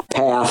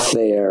path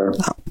there.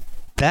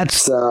 That's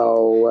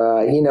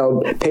so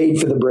paid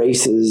for the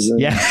braces.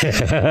 And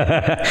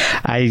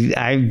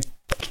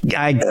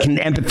I can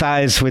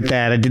empathize with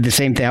that. I did the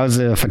same thing. I was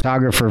a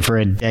photographer for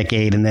a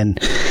decade, and then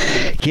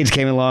kids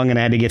came along and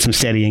I had to get some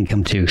steady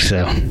income too.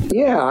 So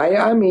yeah,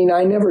 I mean,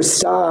 I never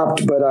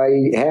stopped, but I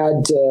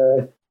had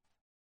to,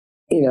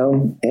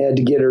 had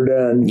to get her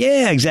done.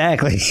 Yeah,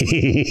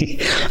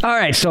 exactly. All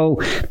right. So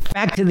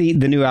back to the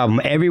new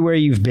album, Everywhere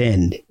You've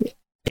Been.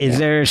 Is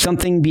there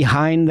something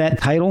behind that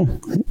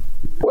title?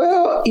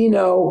 Well,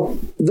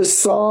 the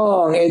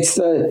song, it's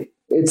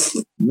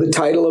the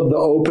title of the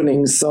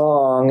opening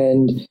song,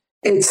 and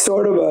it's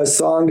sort of a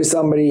song to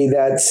somebody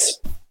that's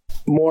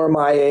more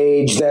my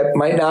age that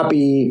might not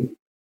be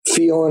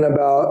feeling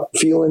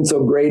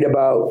so great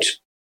about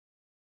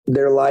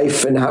their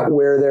life and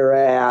where they're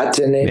at.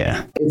 And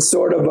it's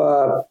sort of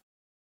a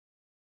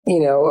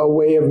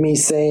way of me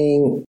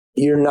saying,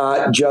 you're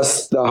not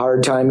just the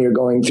hard time you're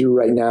going through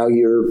right now.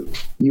 You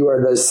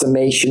are the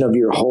summation of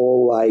your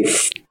whole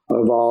life,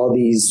 of all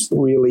these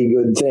really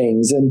good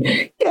things. And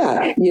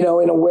yeah,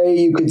 in a way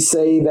you could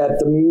say that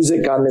the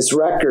music on this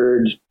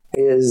record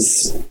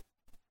is,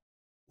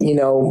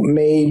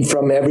 made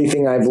from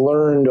everything I've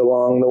learned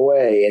along the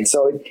way. And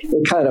so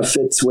it kind of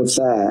fits with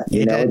that.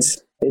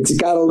 It's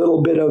got a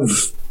little bit of,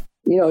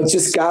 it's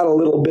just got a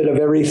little bit of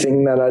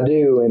everything that I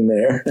do in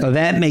there. Oh,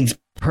 that makes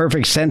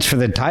perfect sense for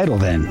the title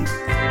then.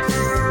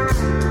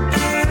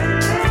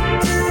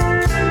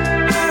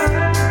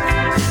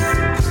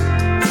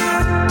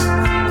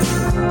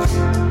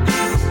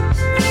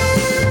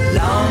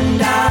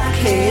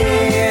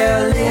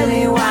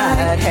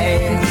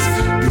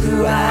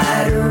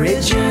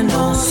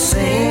 Original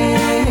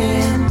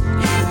sin.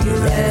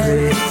 You're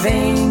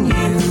everything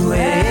you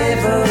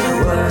ever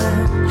were,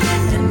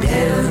 and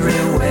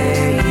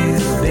everywhere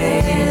you've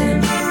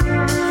been.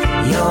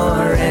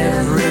 You're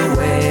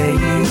everywhere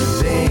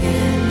you've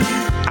been.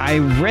 I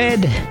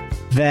read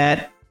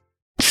that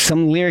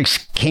some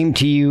lyrics came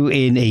to you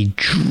in a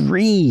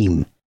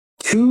dream.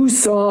 2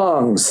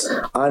 songs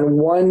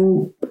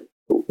on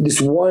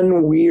this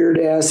one weird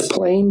ass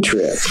plane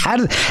trip.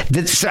 I'm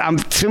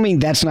assuming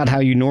that's not how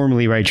you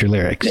normally write your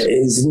lyrics. It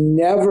is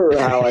never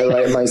how I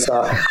write my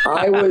song.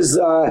 I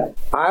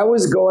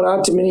was going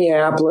out to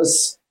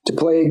Minneapolis to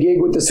play a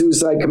gig with the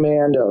Suicide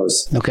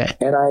Commandos. Okay.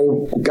 And I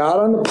got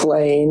on the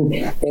plane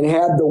and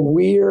had the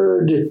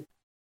weird,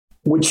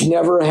 which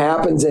never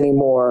happens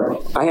anymore.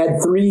 I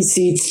had 3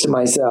 seats to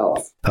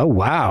myself. Oh,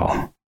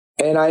 wow.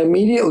 And I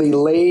immediately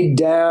laid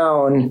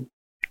down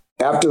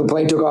after the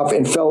plane took off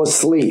and fell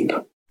asleep.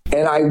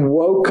 And I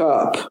woke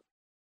up,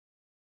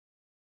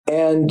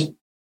 and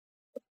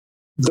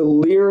the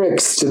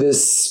lyrics to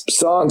this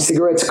song,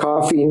 Cigarettes,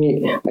 Coffee, and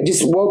You, I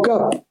just woke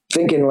up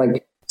thinking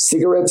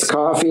cigarettes,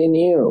 coffee, and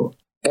you.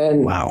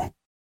 And wow,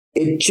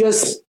 it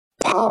just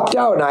popped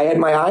out. And I had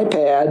my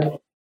iPad,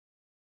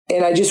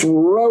 and I just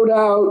wrote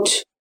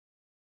out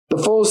the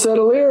full set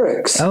of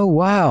lyrics. Oh,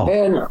 wow.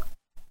 And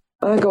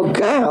I go,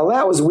 God,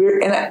 that was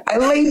weird. And I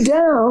laid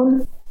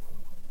down.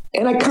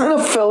 and I kind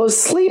of fell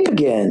asleep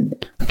again.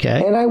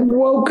 Okay. And I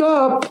woke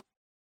up,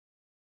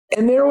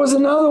 and there was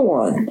another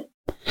one.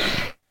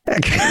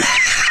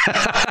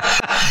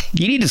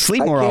 You need to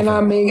sleep more often.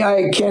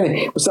 I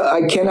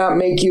cannot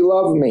make you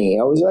love me.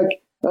 I was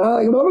like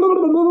blah, blah,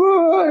 blah,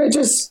 blah,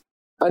 just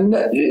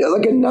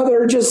like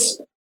another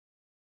just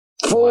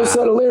full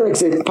set of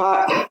lyrics.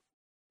 That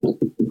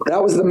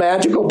was the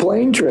magical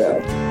plane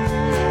trip.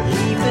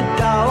 Leave the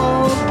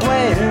dog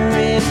where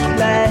it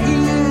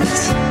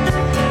lays.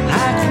 I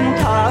can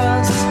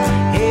cross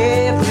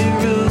every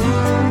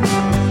room.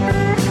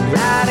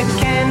 Light a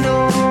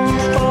candle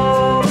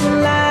for the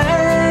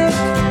light.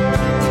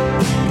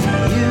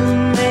 You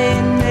may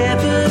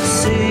never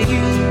see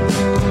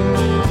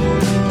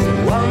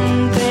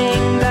one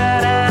thing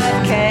that I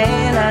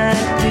cannot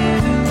do.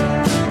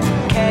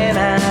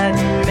 Cannot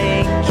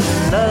make you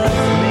love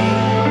me.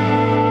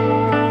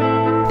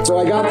 So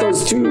I got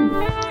those two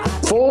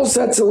full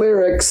sets of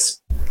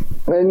lyrics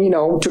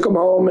and, took them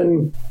home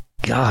and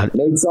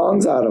made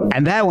songs out of them.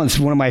 And that one's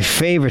one of my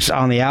favorites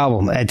on the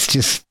album.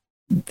 It's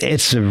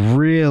a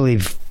really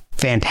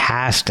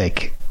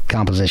fantastic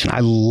composition. I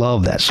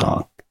love that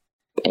song.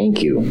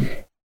 Thank you.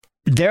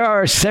 There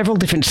are several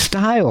different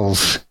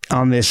styles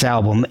on this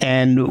album.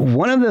 And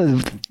one of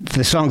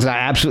the songs that I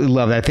absolutely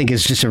love, that I think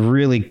is just a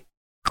really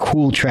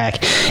cool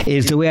track,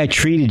 is The Way I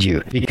Treated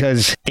You,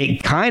 because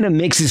it kind of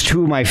mixes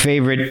two of my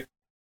favorite,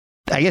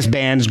 I guess,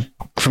 bands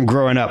from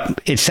growing up.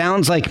 It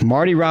sounds like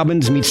Marty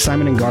Robbins meets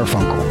Simon and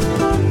Garfunkel.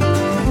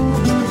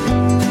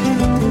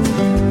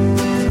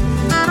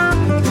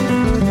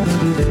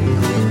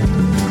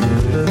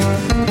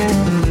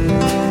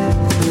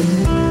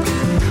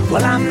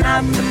 Well, I'm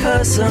not the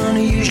person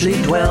who usually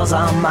dwells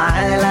on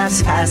my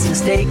last past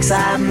mistakes.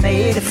 I've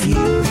made a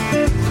few,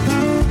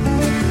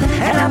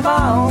 and I've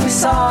always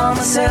saw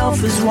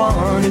myself as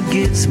one who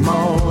gives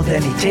more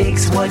than he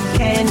takes. What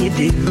can you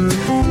do?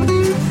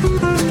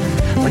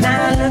 When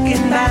I'm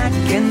looking back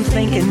and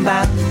thinking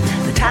about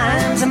the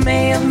times I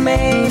may have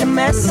made a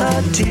mess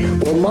or two.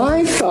 Well,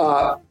 my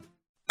thought,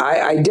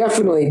 I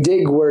definitely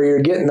dig where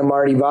you're getting the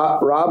Marty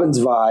Robbins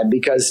vibe,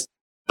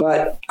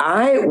 but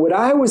what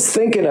I was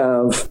thinking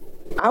of,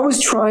 I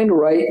was trying to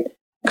write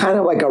kind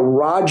of like a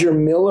Roger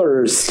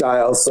Miller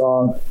style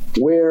song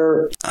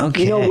where,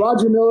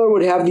 Roger Miller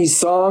would have these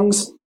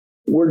songs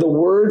where the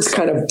words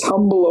kind of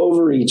tumble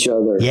over each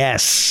other.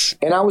 Yes.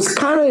 And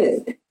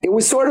it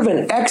was sort of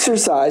an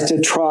exercise to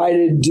try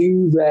to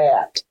do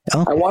that.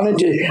 Okay. I wanted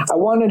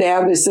to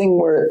have this thing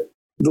where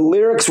the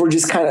lyrics were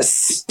just kind of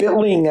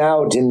spilling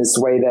out in this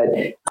way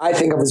that I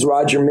think of as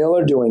Roger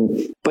Miller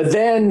doing. But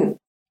then,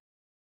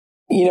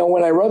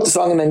 when I wrote the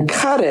song and then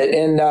cut it,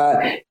 and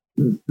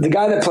the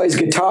guy that plays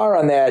guitar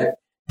on that,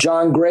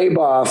 John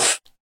Graboff,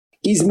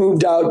 he's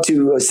moved out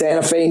to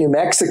Santa Fe, New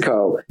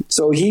Mexico.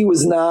 So he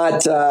was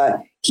not,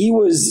 he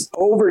was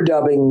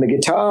overdubbing the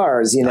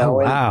guitars, Oh,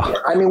 wow. And,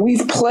 I mean,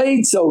 we've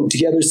played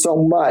together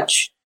so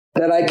much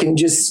that I can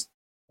just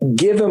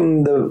give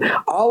him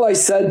all I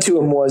said to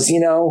him was,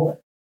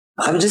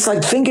 I'm just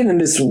like thinking in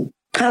this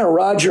kind of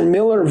Roger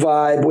Miller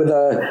vibe with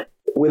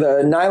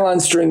a nylon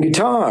string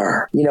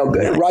guitar.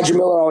 Roger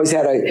Miller always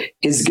had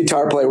his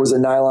guitar player was a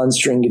nylon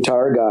string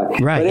guitar guy.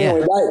 Right. But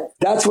anyway,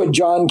 that's what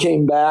John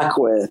came back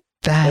with.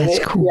 That's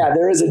cool. Yeah,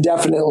 there is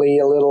definitely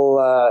a little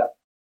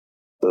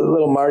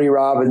Marty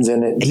Robbins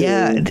in it too.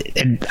 Yeah,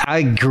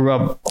 I grew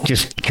up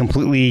just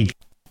completely.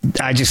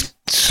 I just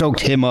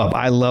soaked him up.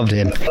 I loved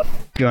him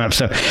growing up.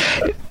 So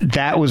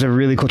that was a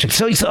really cool trip.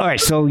 So all right.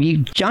 So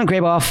John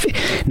Graboff.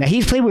 Now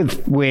he's played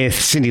with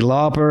Cyndi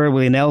Lauper,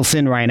 Willie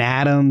Nelson, Ryan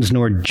Adams,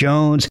 Norah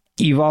Jones.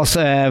 You've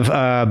also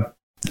have.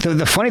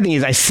 The funny thing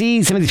is, I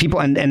see some of these people,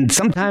 and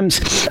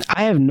sometimes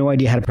I have no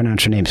idea how to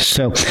pronounce their names.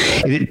 So,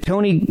 is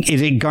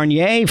it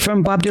Garnier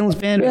from Bob Dylan's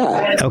band?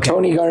 Yeah, okay.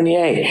 Tony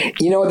Garnier.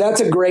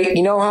 That's a great.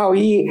 How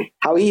he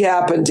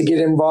happened to get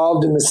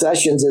involved in the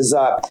sessions is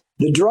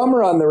the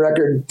drummer on the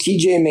record,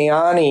 TJ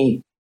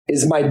Mayani,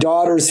 is my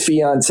daughter's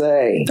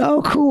fiance.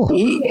 Oh, cool.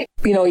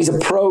 He's a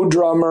pro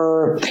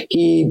drummer.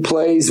 He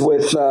plays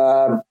with.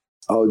 I'm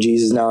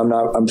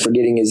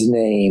forgetting his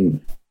name.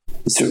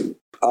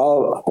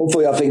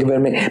 Hopefully I'll think of it in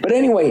a minute. But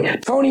anyway,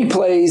 Tony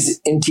plays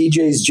in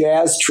TJ's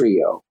jazz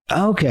trio.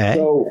 Okay.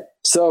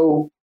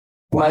 So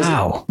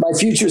wow. My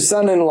future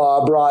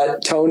son-in-law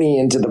brought Tony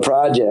into the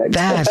project.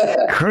 That's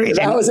great.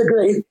 That was a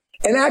great.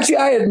 And actually,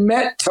 I had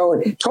met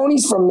Tony.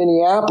 Tony's from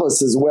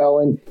Minneapolis as well,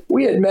 and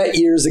we had met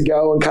years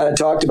ago and kind of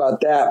talked about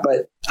that.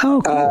 But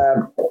cool.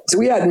 So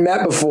we hadn't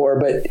met before,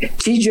 but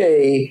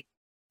TJ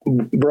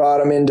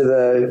brought him into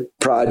the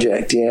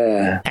project.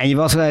 Yeah. And you've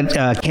also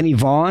had Kenny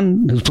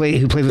Vaughan, who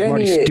plays with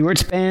Marty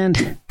Stewart's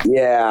band.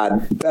 Yeah,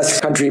 best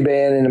country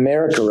band in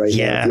America right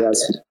now, if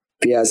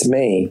you ask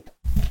me.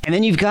 And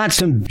then you've got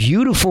some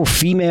beautiful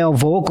female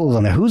vocals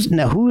on there. Who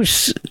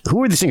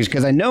are the singers?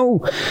 Because I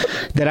know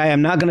that I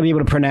am not going to be able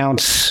to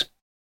pronounce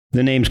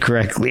the names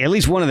correctly, at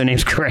least one of the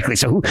names correctly.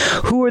 So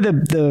who are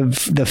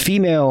the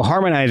female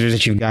harmonizers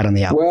that you've got on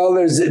the album? Well,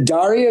 there's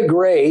Daria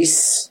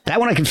Grace. That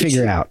one I can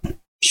figure out.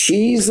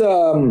 She's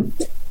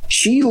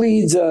she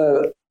leads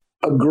a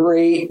a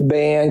great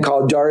band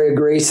called Daria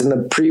Grace and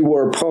the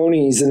Pre-War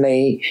Ponies, and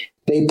they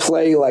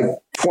play like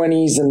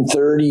 20s and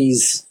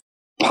 30s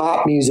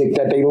pop music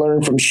that they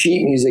learned from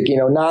sheet music.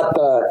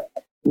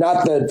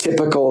 Not the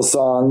typical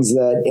songs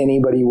that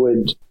anybody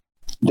would.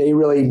 They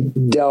really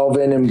delve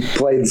in and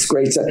play this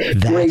great stuff.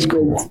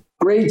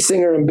 Great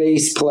singer and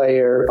bass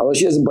player. Although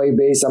she doesn't play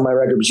bass on my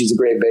record, but she's a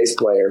great bass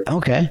player.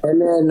 Okay.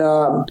 And then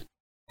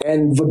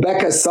and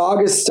Vibeke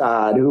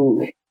Saugestad,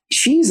 who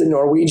she's a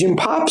Norwegian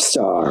pop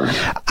star.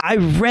 I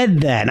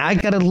read that. I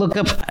got to look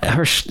up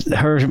her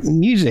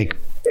music.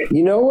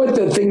 You know what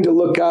the thing to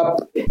look up?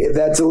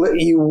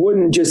 You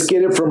wouldn't just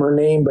get it from her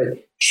name,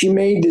 but she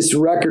made this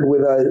record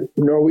with a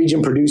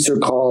Norwegian producer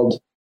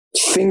called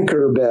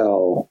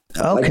Tinkerbell.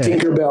 Okay. Like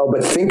Tinkerbell,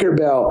 but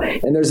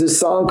Tinkerbell. And there's this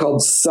song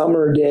called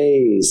Summer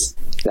Days.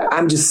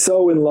 I'm just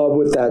so in love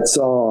with that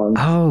song.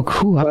 Oh,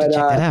 cool. I'll have to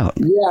check that out.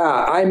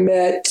 Yeah, I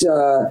met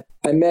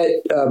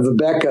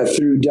Vibeke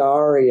through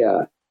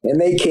Daria,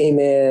 and they came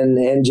in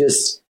and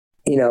just,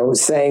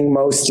 sang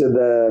most of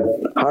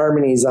the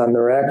harmonies on the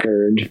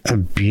record.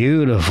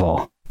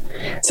 Beautiful.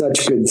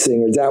 Such good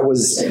singers. That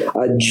was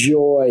a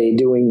joy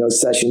doing those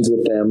sessions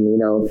with them.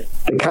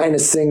 The kind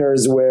of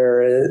singers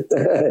where,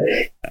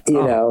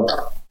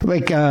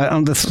 like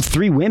on the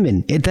Three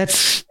Women.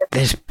 That's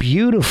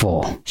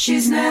beautiful.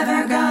 She's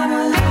never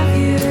gonna love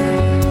you.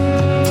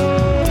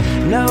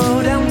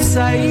 No, don't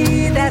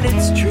say that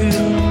it's true.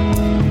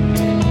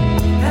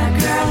 That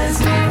girl is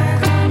never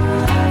gonna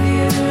love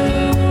you.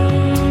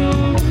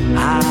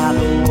 But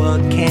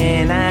what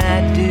can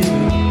I do?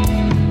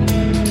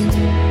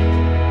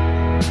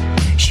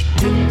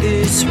 Took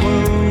this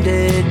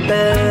wounded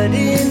bird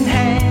in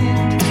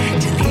hand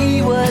till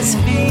he was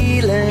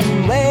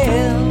feeling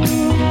well.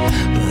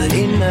 But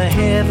in the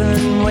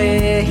heaven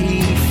where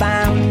he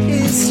found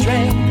his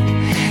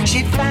strength,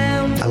 she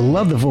found. I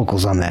love the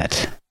vocals on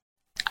that.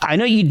 I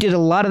know you did a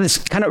lot of this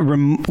kind of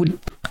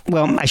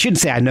well, I shouldn't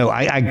say I know.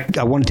 I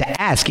wanted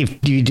to ask if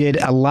you did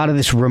a lot of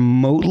this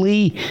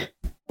remotely.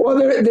 Well,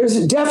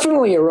 there's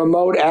definitely a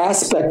remote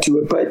aspect to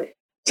it, but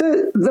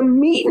the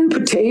meat and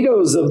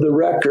potatoes of the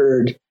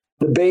record,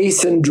 the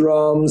bass and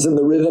drums and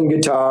the rhythm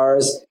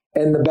guitars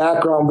and the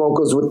background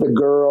vocals with the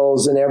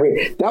girls and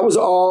that was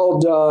all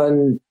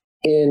done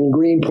in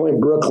Greenpoint,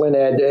 Brooklyn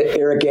at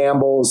Eric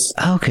Amble's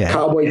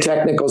Cowboy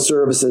Technical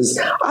Services.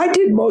 I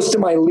did most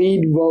of my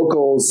lead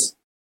vocals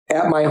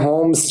at my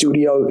home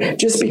studio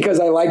just because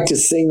I like to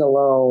sing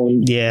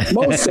alone. Yeah.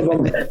 Most of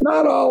them,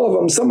 not all of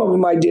them. Some of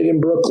them I did in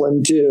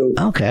Brooklyn too.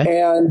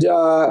 Okay. And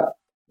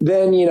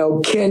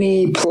then,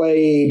 Kenny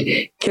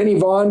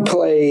Vaughan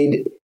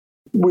played.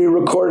 We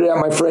recorded at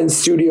my friend's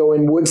studio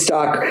in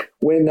Woodstock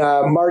when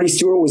Marty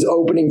Stewart was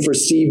opening for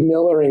Steve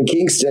Miller in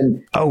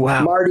Kingston. Oh,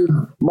 wow.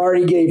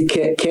 Marty gave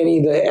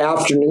Kenny the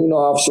afternoon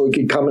off so he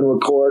could come and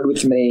record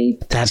with me.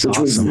 That's which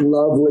awesome. was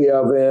lovely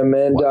of him.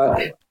 And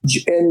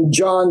and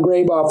John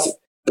Graboff,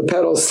 the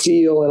pedal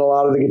steel and a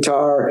lot of the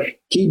guitar,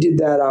 he did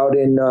that out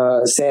in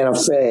Santa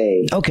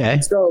Fe.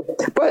 Okay. So,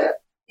 but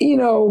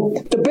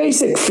the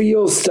basic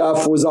feel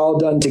stuff was all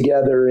done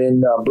together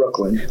in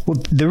Brooklyn.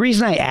 Well, the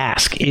reason I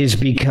ask is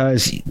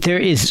because there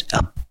is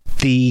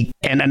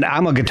and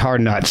I'm a guitar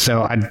nut,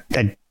 so I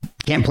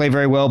can't play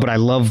very well, but I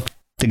love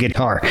the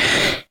guitar.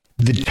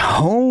 The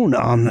tone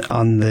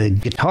on the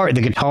guitar,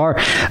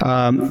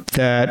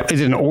 that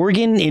is an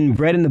organ in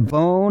Bread and the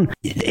Bone.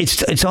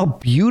 It's all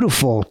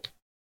beautiful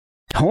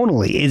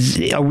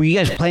tonally. Are you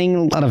guys playing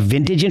a lot of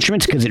vintage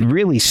instruments? Because it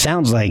really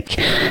sounds like.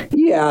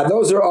 Yeah,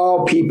 those are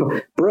all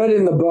people. Bread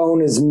and the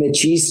Bone is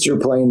Mitch Easter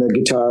playing the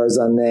guitars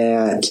on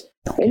that.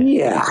 And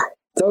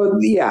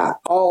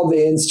all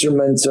the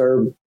instruments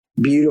are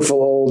beautiful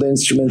old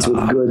instruments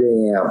with good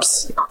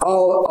amps.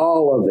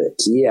 All of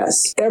it,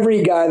 yes.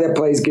 Every guy that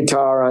plays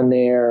guitar on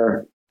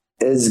there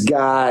has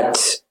got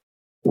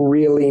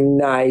really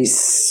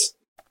nice,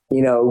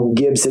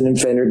 Gibson and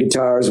Fender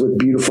guitars with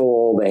beautiful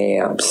old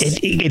amps.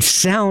 It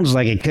sounds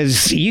like it,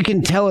 because you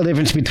can tell a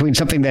difference between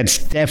something that's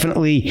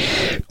definitely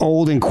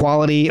old in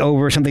quality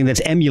over something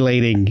that's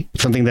emulating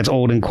something that's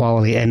old in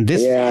quality. And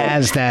this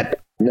has that.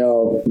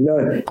 No,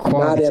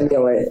 not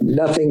emulate.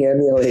 Nothing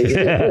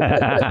emulated.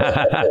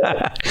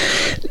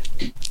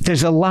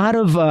 There's a lot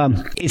of,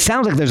 it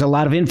sounds like there's a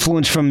lot of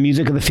influence from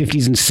music of the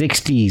 50s and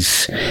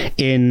 60s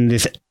in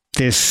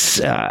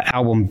this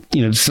album.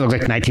 This looks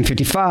like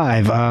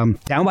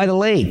 1955, Down by the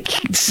Lake,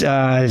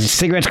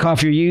 Cigarettes,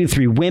 Coffee, or You,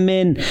 Three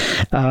Women.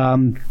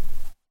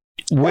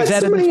 Was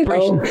that an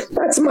inspiration?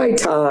 That's my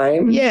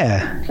time.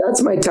 Yeah.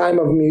 That's my time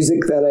of music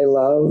that I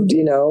loved,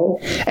 And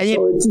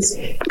so it just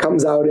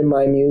comes out in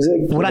my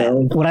music. What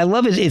I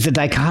love is the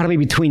dichotomy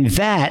between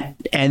that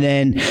and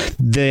then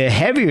the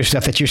heavier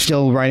stuff that you're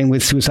still writing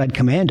with Suicide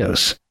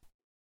Commandos.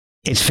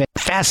 It's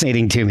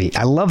fascinating to me.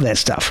 I love that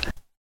stuff.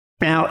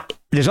 Now,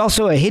 there's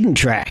also a hidden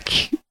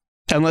track.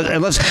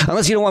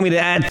 Unless you don't want me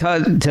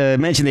to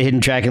mention the hidden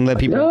track and let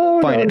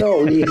people find it.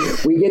 No.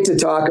 We get to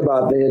talk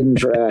about the hidden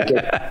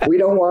track. We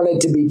don't want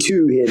it to be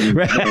too hidden.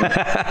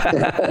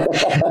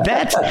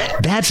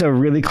 That's a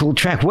really cool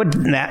track.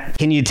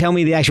 Can you tell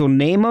me the actual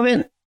name of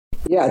it?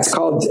 Yeah,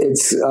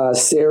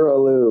 it's Sarah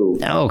Lou.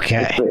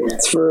 Okay.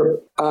 It's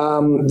for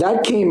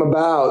that came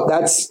about.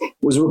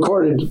 Was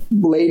recorded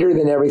later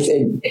than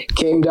everything.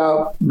 Came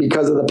out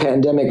because of the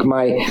pandemic.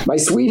 My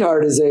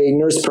sweetheart is a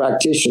nurse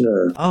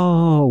practitioner.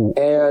 Oh,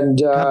 and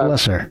God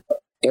bless her.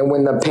 And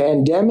when the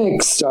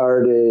pandemic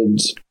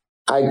started,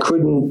 I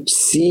couldn't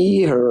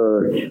see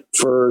her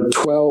for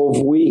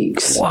 12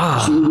 weeks.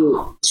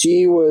 Wow.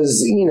 She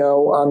was,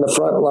 on the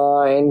front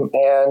line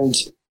and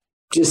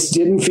just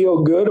didn't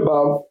feel good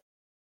about,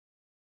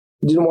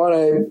 didn't want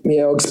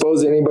to,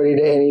 expose anybody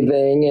to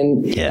anything.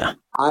 And yeah,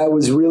 I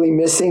was really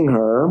missing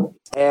her.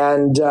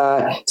 And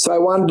so I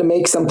wanted to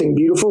make something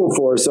beautiful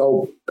for her.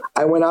 So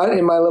I went out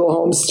in my little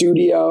home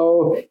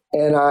studio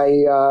and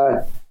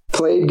I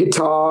played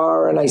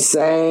guitar and I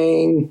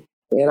sang.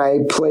 And I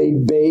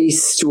played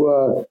bass to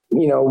a,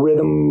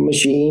 rhythm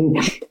machine.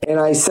 And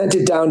I sent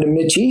it down to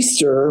Mitch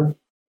Easter,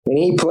 and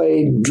he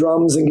played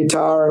drums and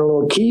guitar and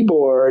little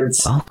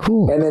keyboards. Oh,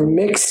 cool. And then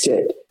mixed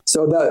it.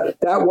 So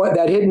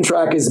that hidden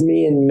track is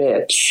me and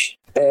Mitch.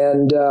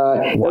 And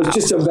It was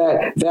just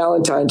a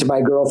Valentine to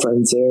my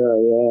girlfriend, Sarah.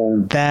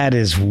 Yeah. That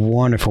is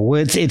wonderful.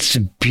 It's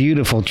a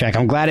beautiful track.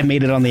 I'm glad it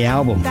made it on the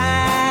album.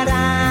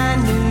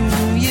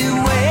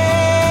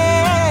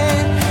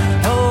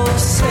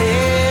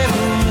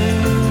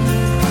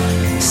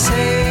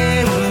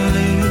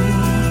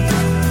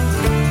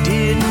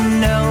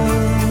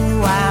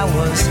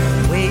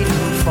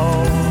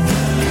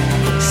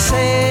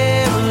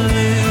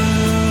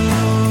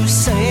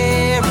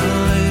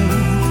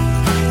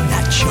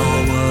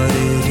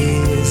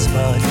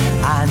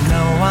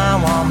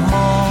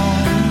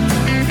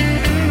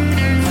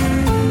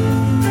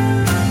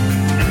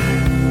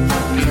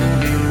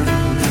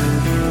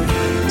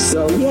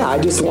 I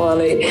just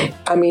want to,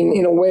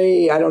 in a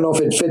way, I don't know if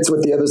it fits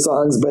with the other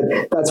songs, but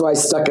that's why I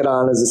stuck it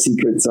on as a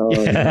secret song.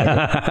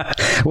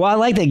 Well, I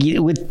like that.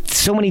 With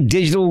so many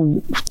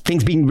digital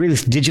things being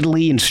released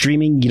digitally and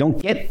streaming, you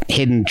don't get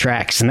hidden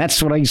tracks. And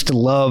that's what I used to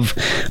love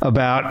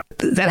about,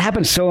 that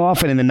happened so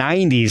often in the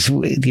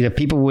 90s.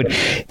 People would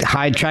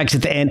hide tracks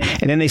at the end,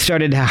 and then they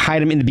started to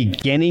hide them in the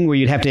beginning where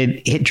you'd have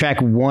to hit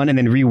track 1 and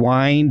then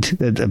rewind.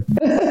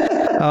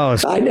 Oh,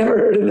 I never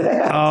heard of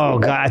that. Oh,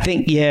 God. I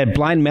think,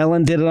 Blind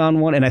Melon did it on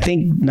one, and I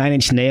think Nine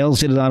Inch Nails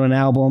did it on an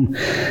album.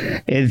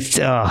 It's,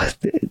 I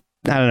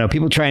don't know,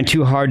 people trying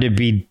too hard to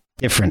be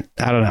different.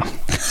 I don't know.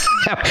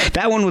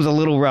 That one was a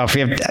little rough,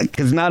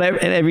 because not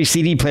every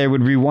CD player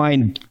would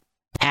rewind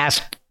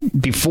past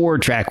before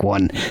track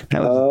 1.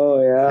 That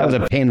was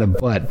a pain in the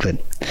butt.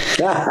 But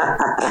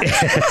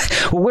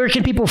well, where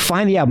can people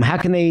find the album? How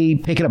can they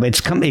pick it up?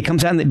 It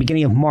comes out in the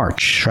beginning of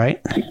March,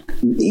 right?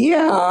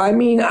 Yeah,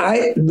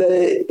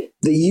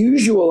 the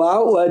usual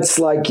outlets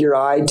like your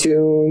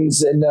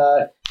iTunes, and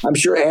I'm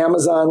sure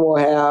Amazon will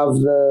have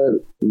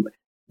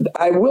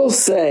I will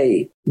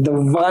say the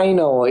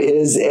vinyl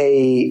is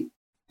a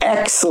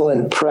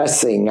excellent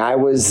pressing. I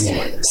was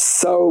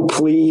so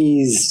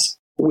pleased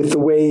with the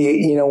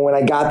way, when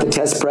I got the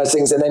test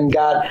pressings and then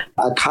got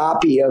a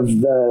copy of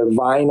the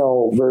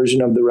vinyl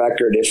version of the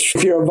record.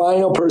 If you're a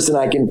vinyl person,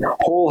 I can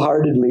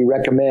wholeheartedly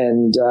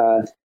recommend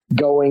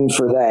going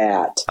for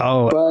that.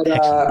 Oh, but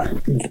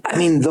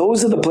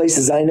those are the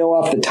places I know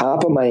off the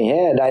top of my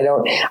head.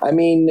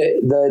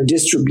 The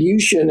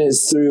distribution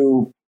is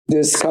through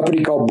this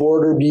company called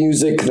Border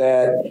Music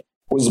that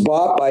was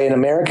bought by an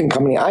American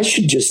company.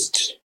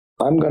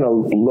 I'm going to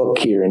look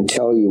here and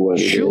tell you what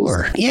it is.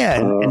 Sure. Yeah.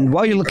 And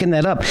while you're looking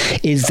that up,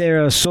 is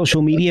there a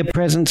social media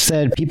presence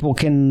that people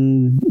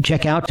can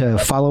check out to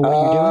follow what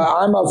you're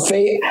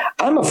doing?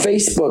 I'm a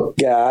Facebook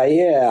guy.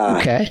 Yeah.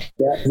 Okay.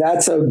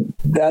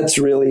 That's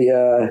really,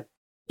 the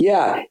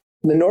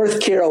North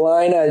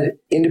Carolina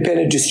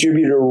independent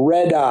distributor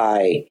Red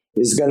Eye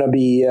is going to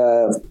be,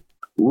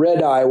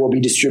 Red Eye will be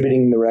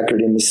distributing the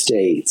record in the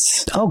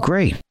States. Oh,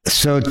 great.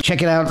 So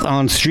check it out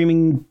on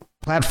streaming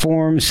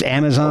platforms,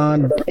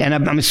 Amazon, and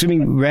I'm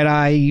assuming Red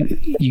Eye,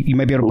 you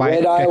might be able to buy it.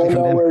 Red Eye will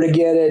know where to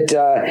get it.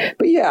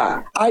 But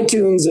yeah,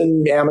 iTunes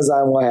and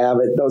Amazon will have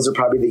it. Those are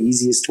probably the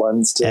easiest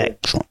ones to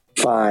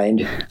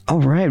find. All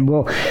right.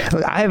 Well,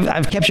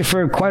 I've kept you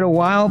for quite a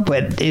while,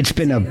 but it's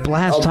been a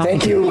blast.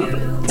 Thank you.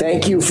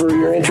 Thank you for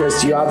your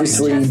interest. You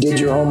obviously did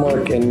your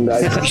homework, and I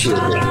appreciate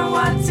it.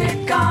 What's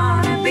it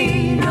gonna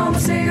be? No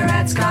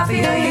cigarettes,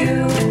 coffee, or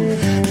you?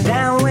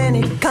 Now when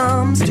it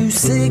comes to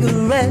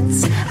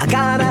cigarettes, I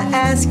gotta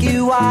ask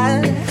you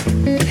why.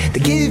 They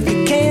give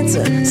you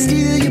cancer,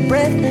 steal your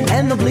breath,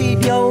 and they'll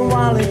bleed your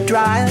wallet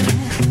dry.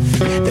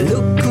 They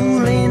look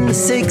cool in the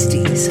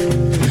 60s,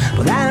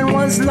 well that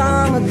was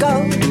long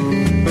ago.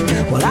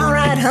 Well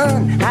alright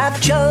hun,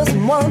 I've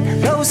chosen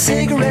one, those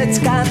cigarettes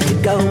got to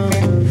go.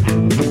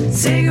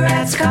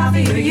 Cigarettes,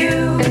 coffee, or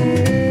you?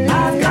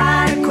 I've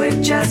gotta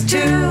quit just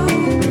two.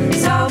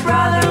 So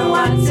brother,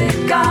 what's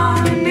it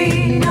gonna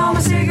be? No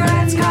more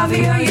cigarettes,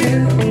 coffee, or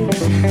you?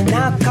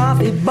 Now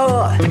coffee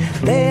boy,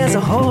 there's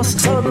a horse,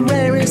 so the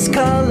rarest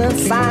color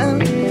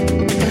found.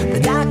 The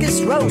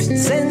darkest roast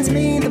sends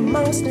me the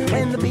most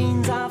when the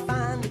beans are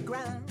finely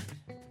ground.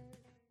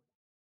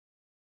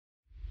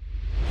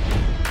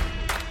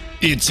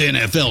 It's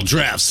NFL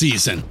draft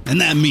season,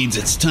 and that means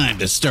it's time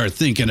to start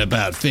thinking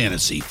about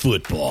fantasy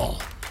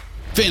football.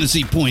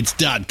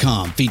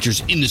 FantasyPoints.com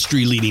features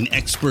industry-leading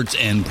experts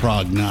and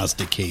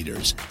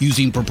prognosticators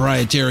using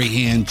proprietary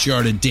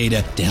hand-charted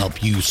data to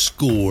help you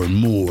score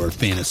more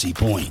fantasy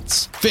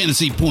points.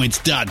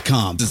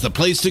 FantasyPoints.com is the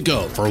place to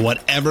go for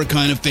whatever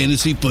kind of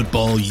fantasy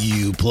football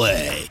you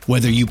play.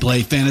 Whether you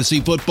play fantasy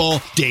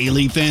football,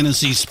 daily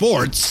fantasy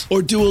sports,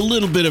 or do a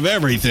little bit of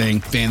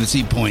everything,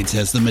 Fantasy Points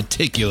has the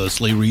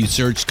meticulously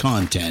researched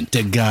content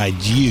to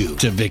guide you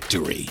to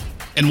victory.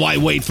 And why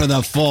wait for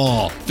the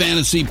fall?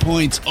 Fantasy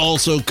Points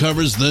also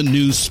covers the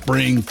new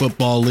spring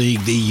football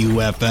league, the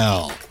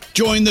UFL.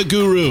 Join the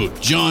guru,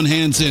 John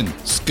Hansen,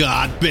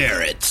 Scott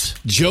Barrett,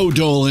 Joe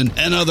Dolan,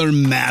 and other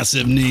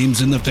massive names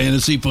in the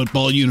fantasy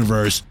football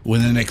universe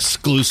with an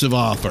exclusive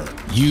offer.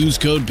 Use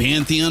code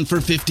Pantheon for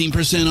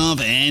 15% off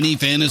any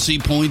Fantasy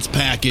Points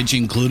package,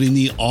 including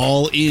the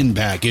all-in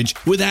package,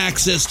 with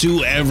access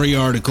to every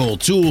article,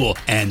 tool,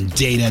 and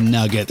data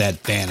nugget that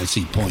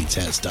Fantasy Points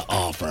has to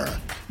offer.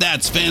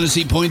 That's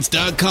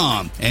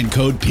FantasyPoints.com and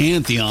code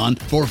Pantheon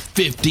for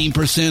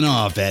 15%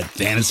 off at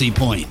Fantasy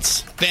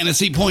Points.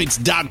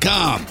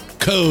 FantasyPoints.com,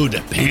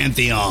 code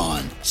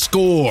Pantheon.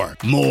 Score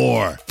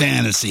more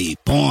fantasy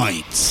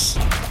points.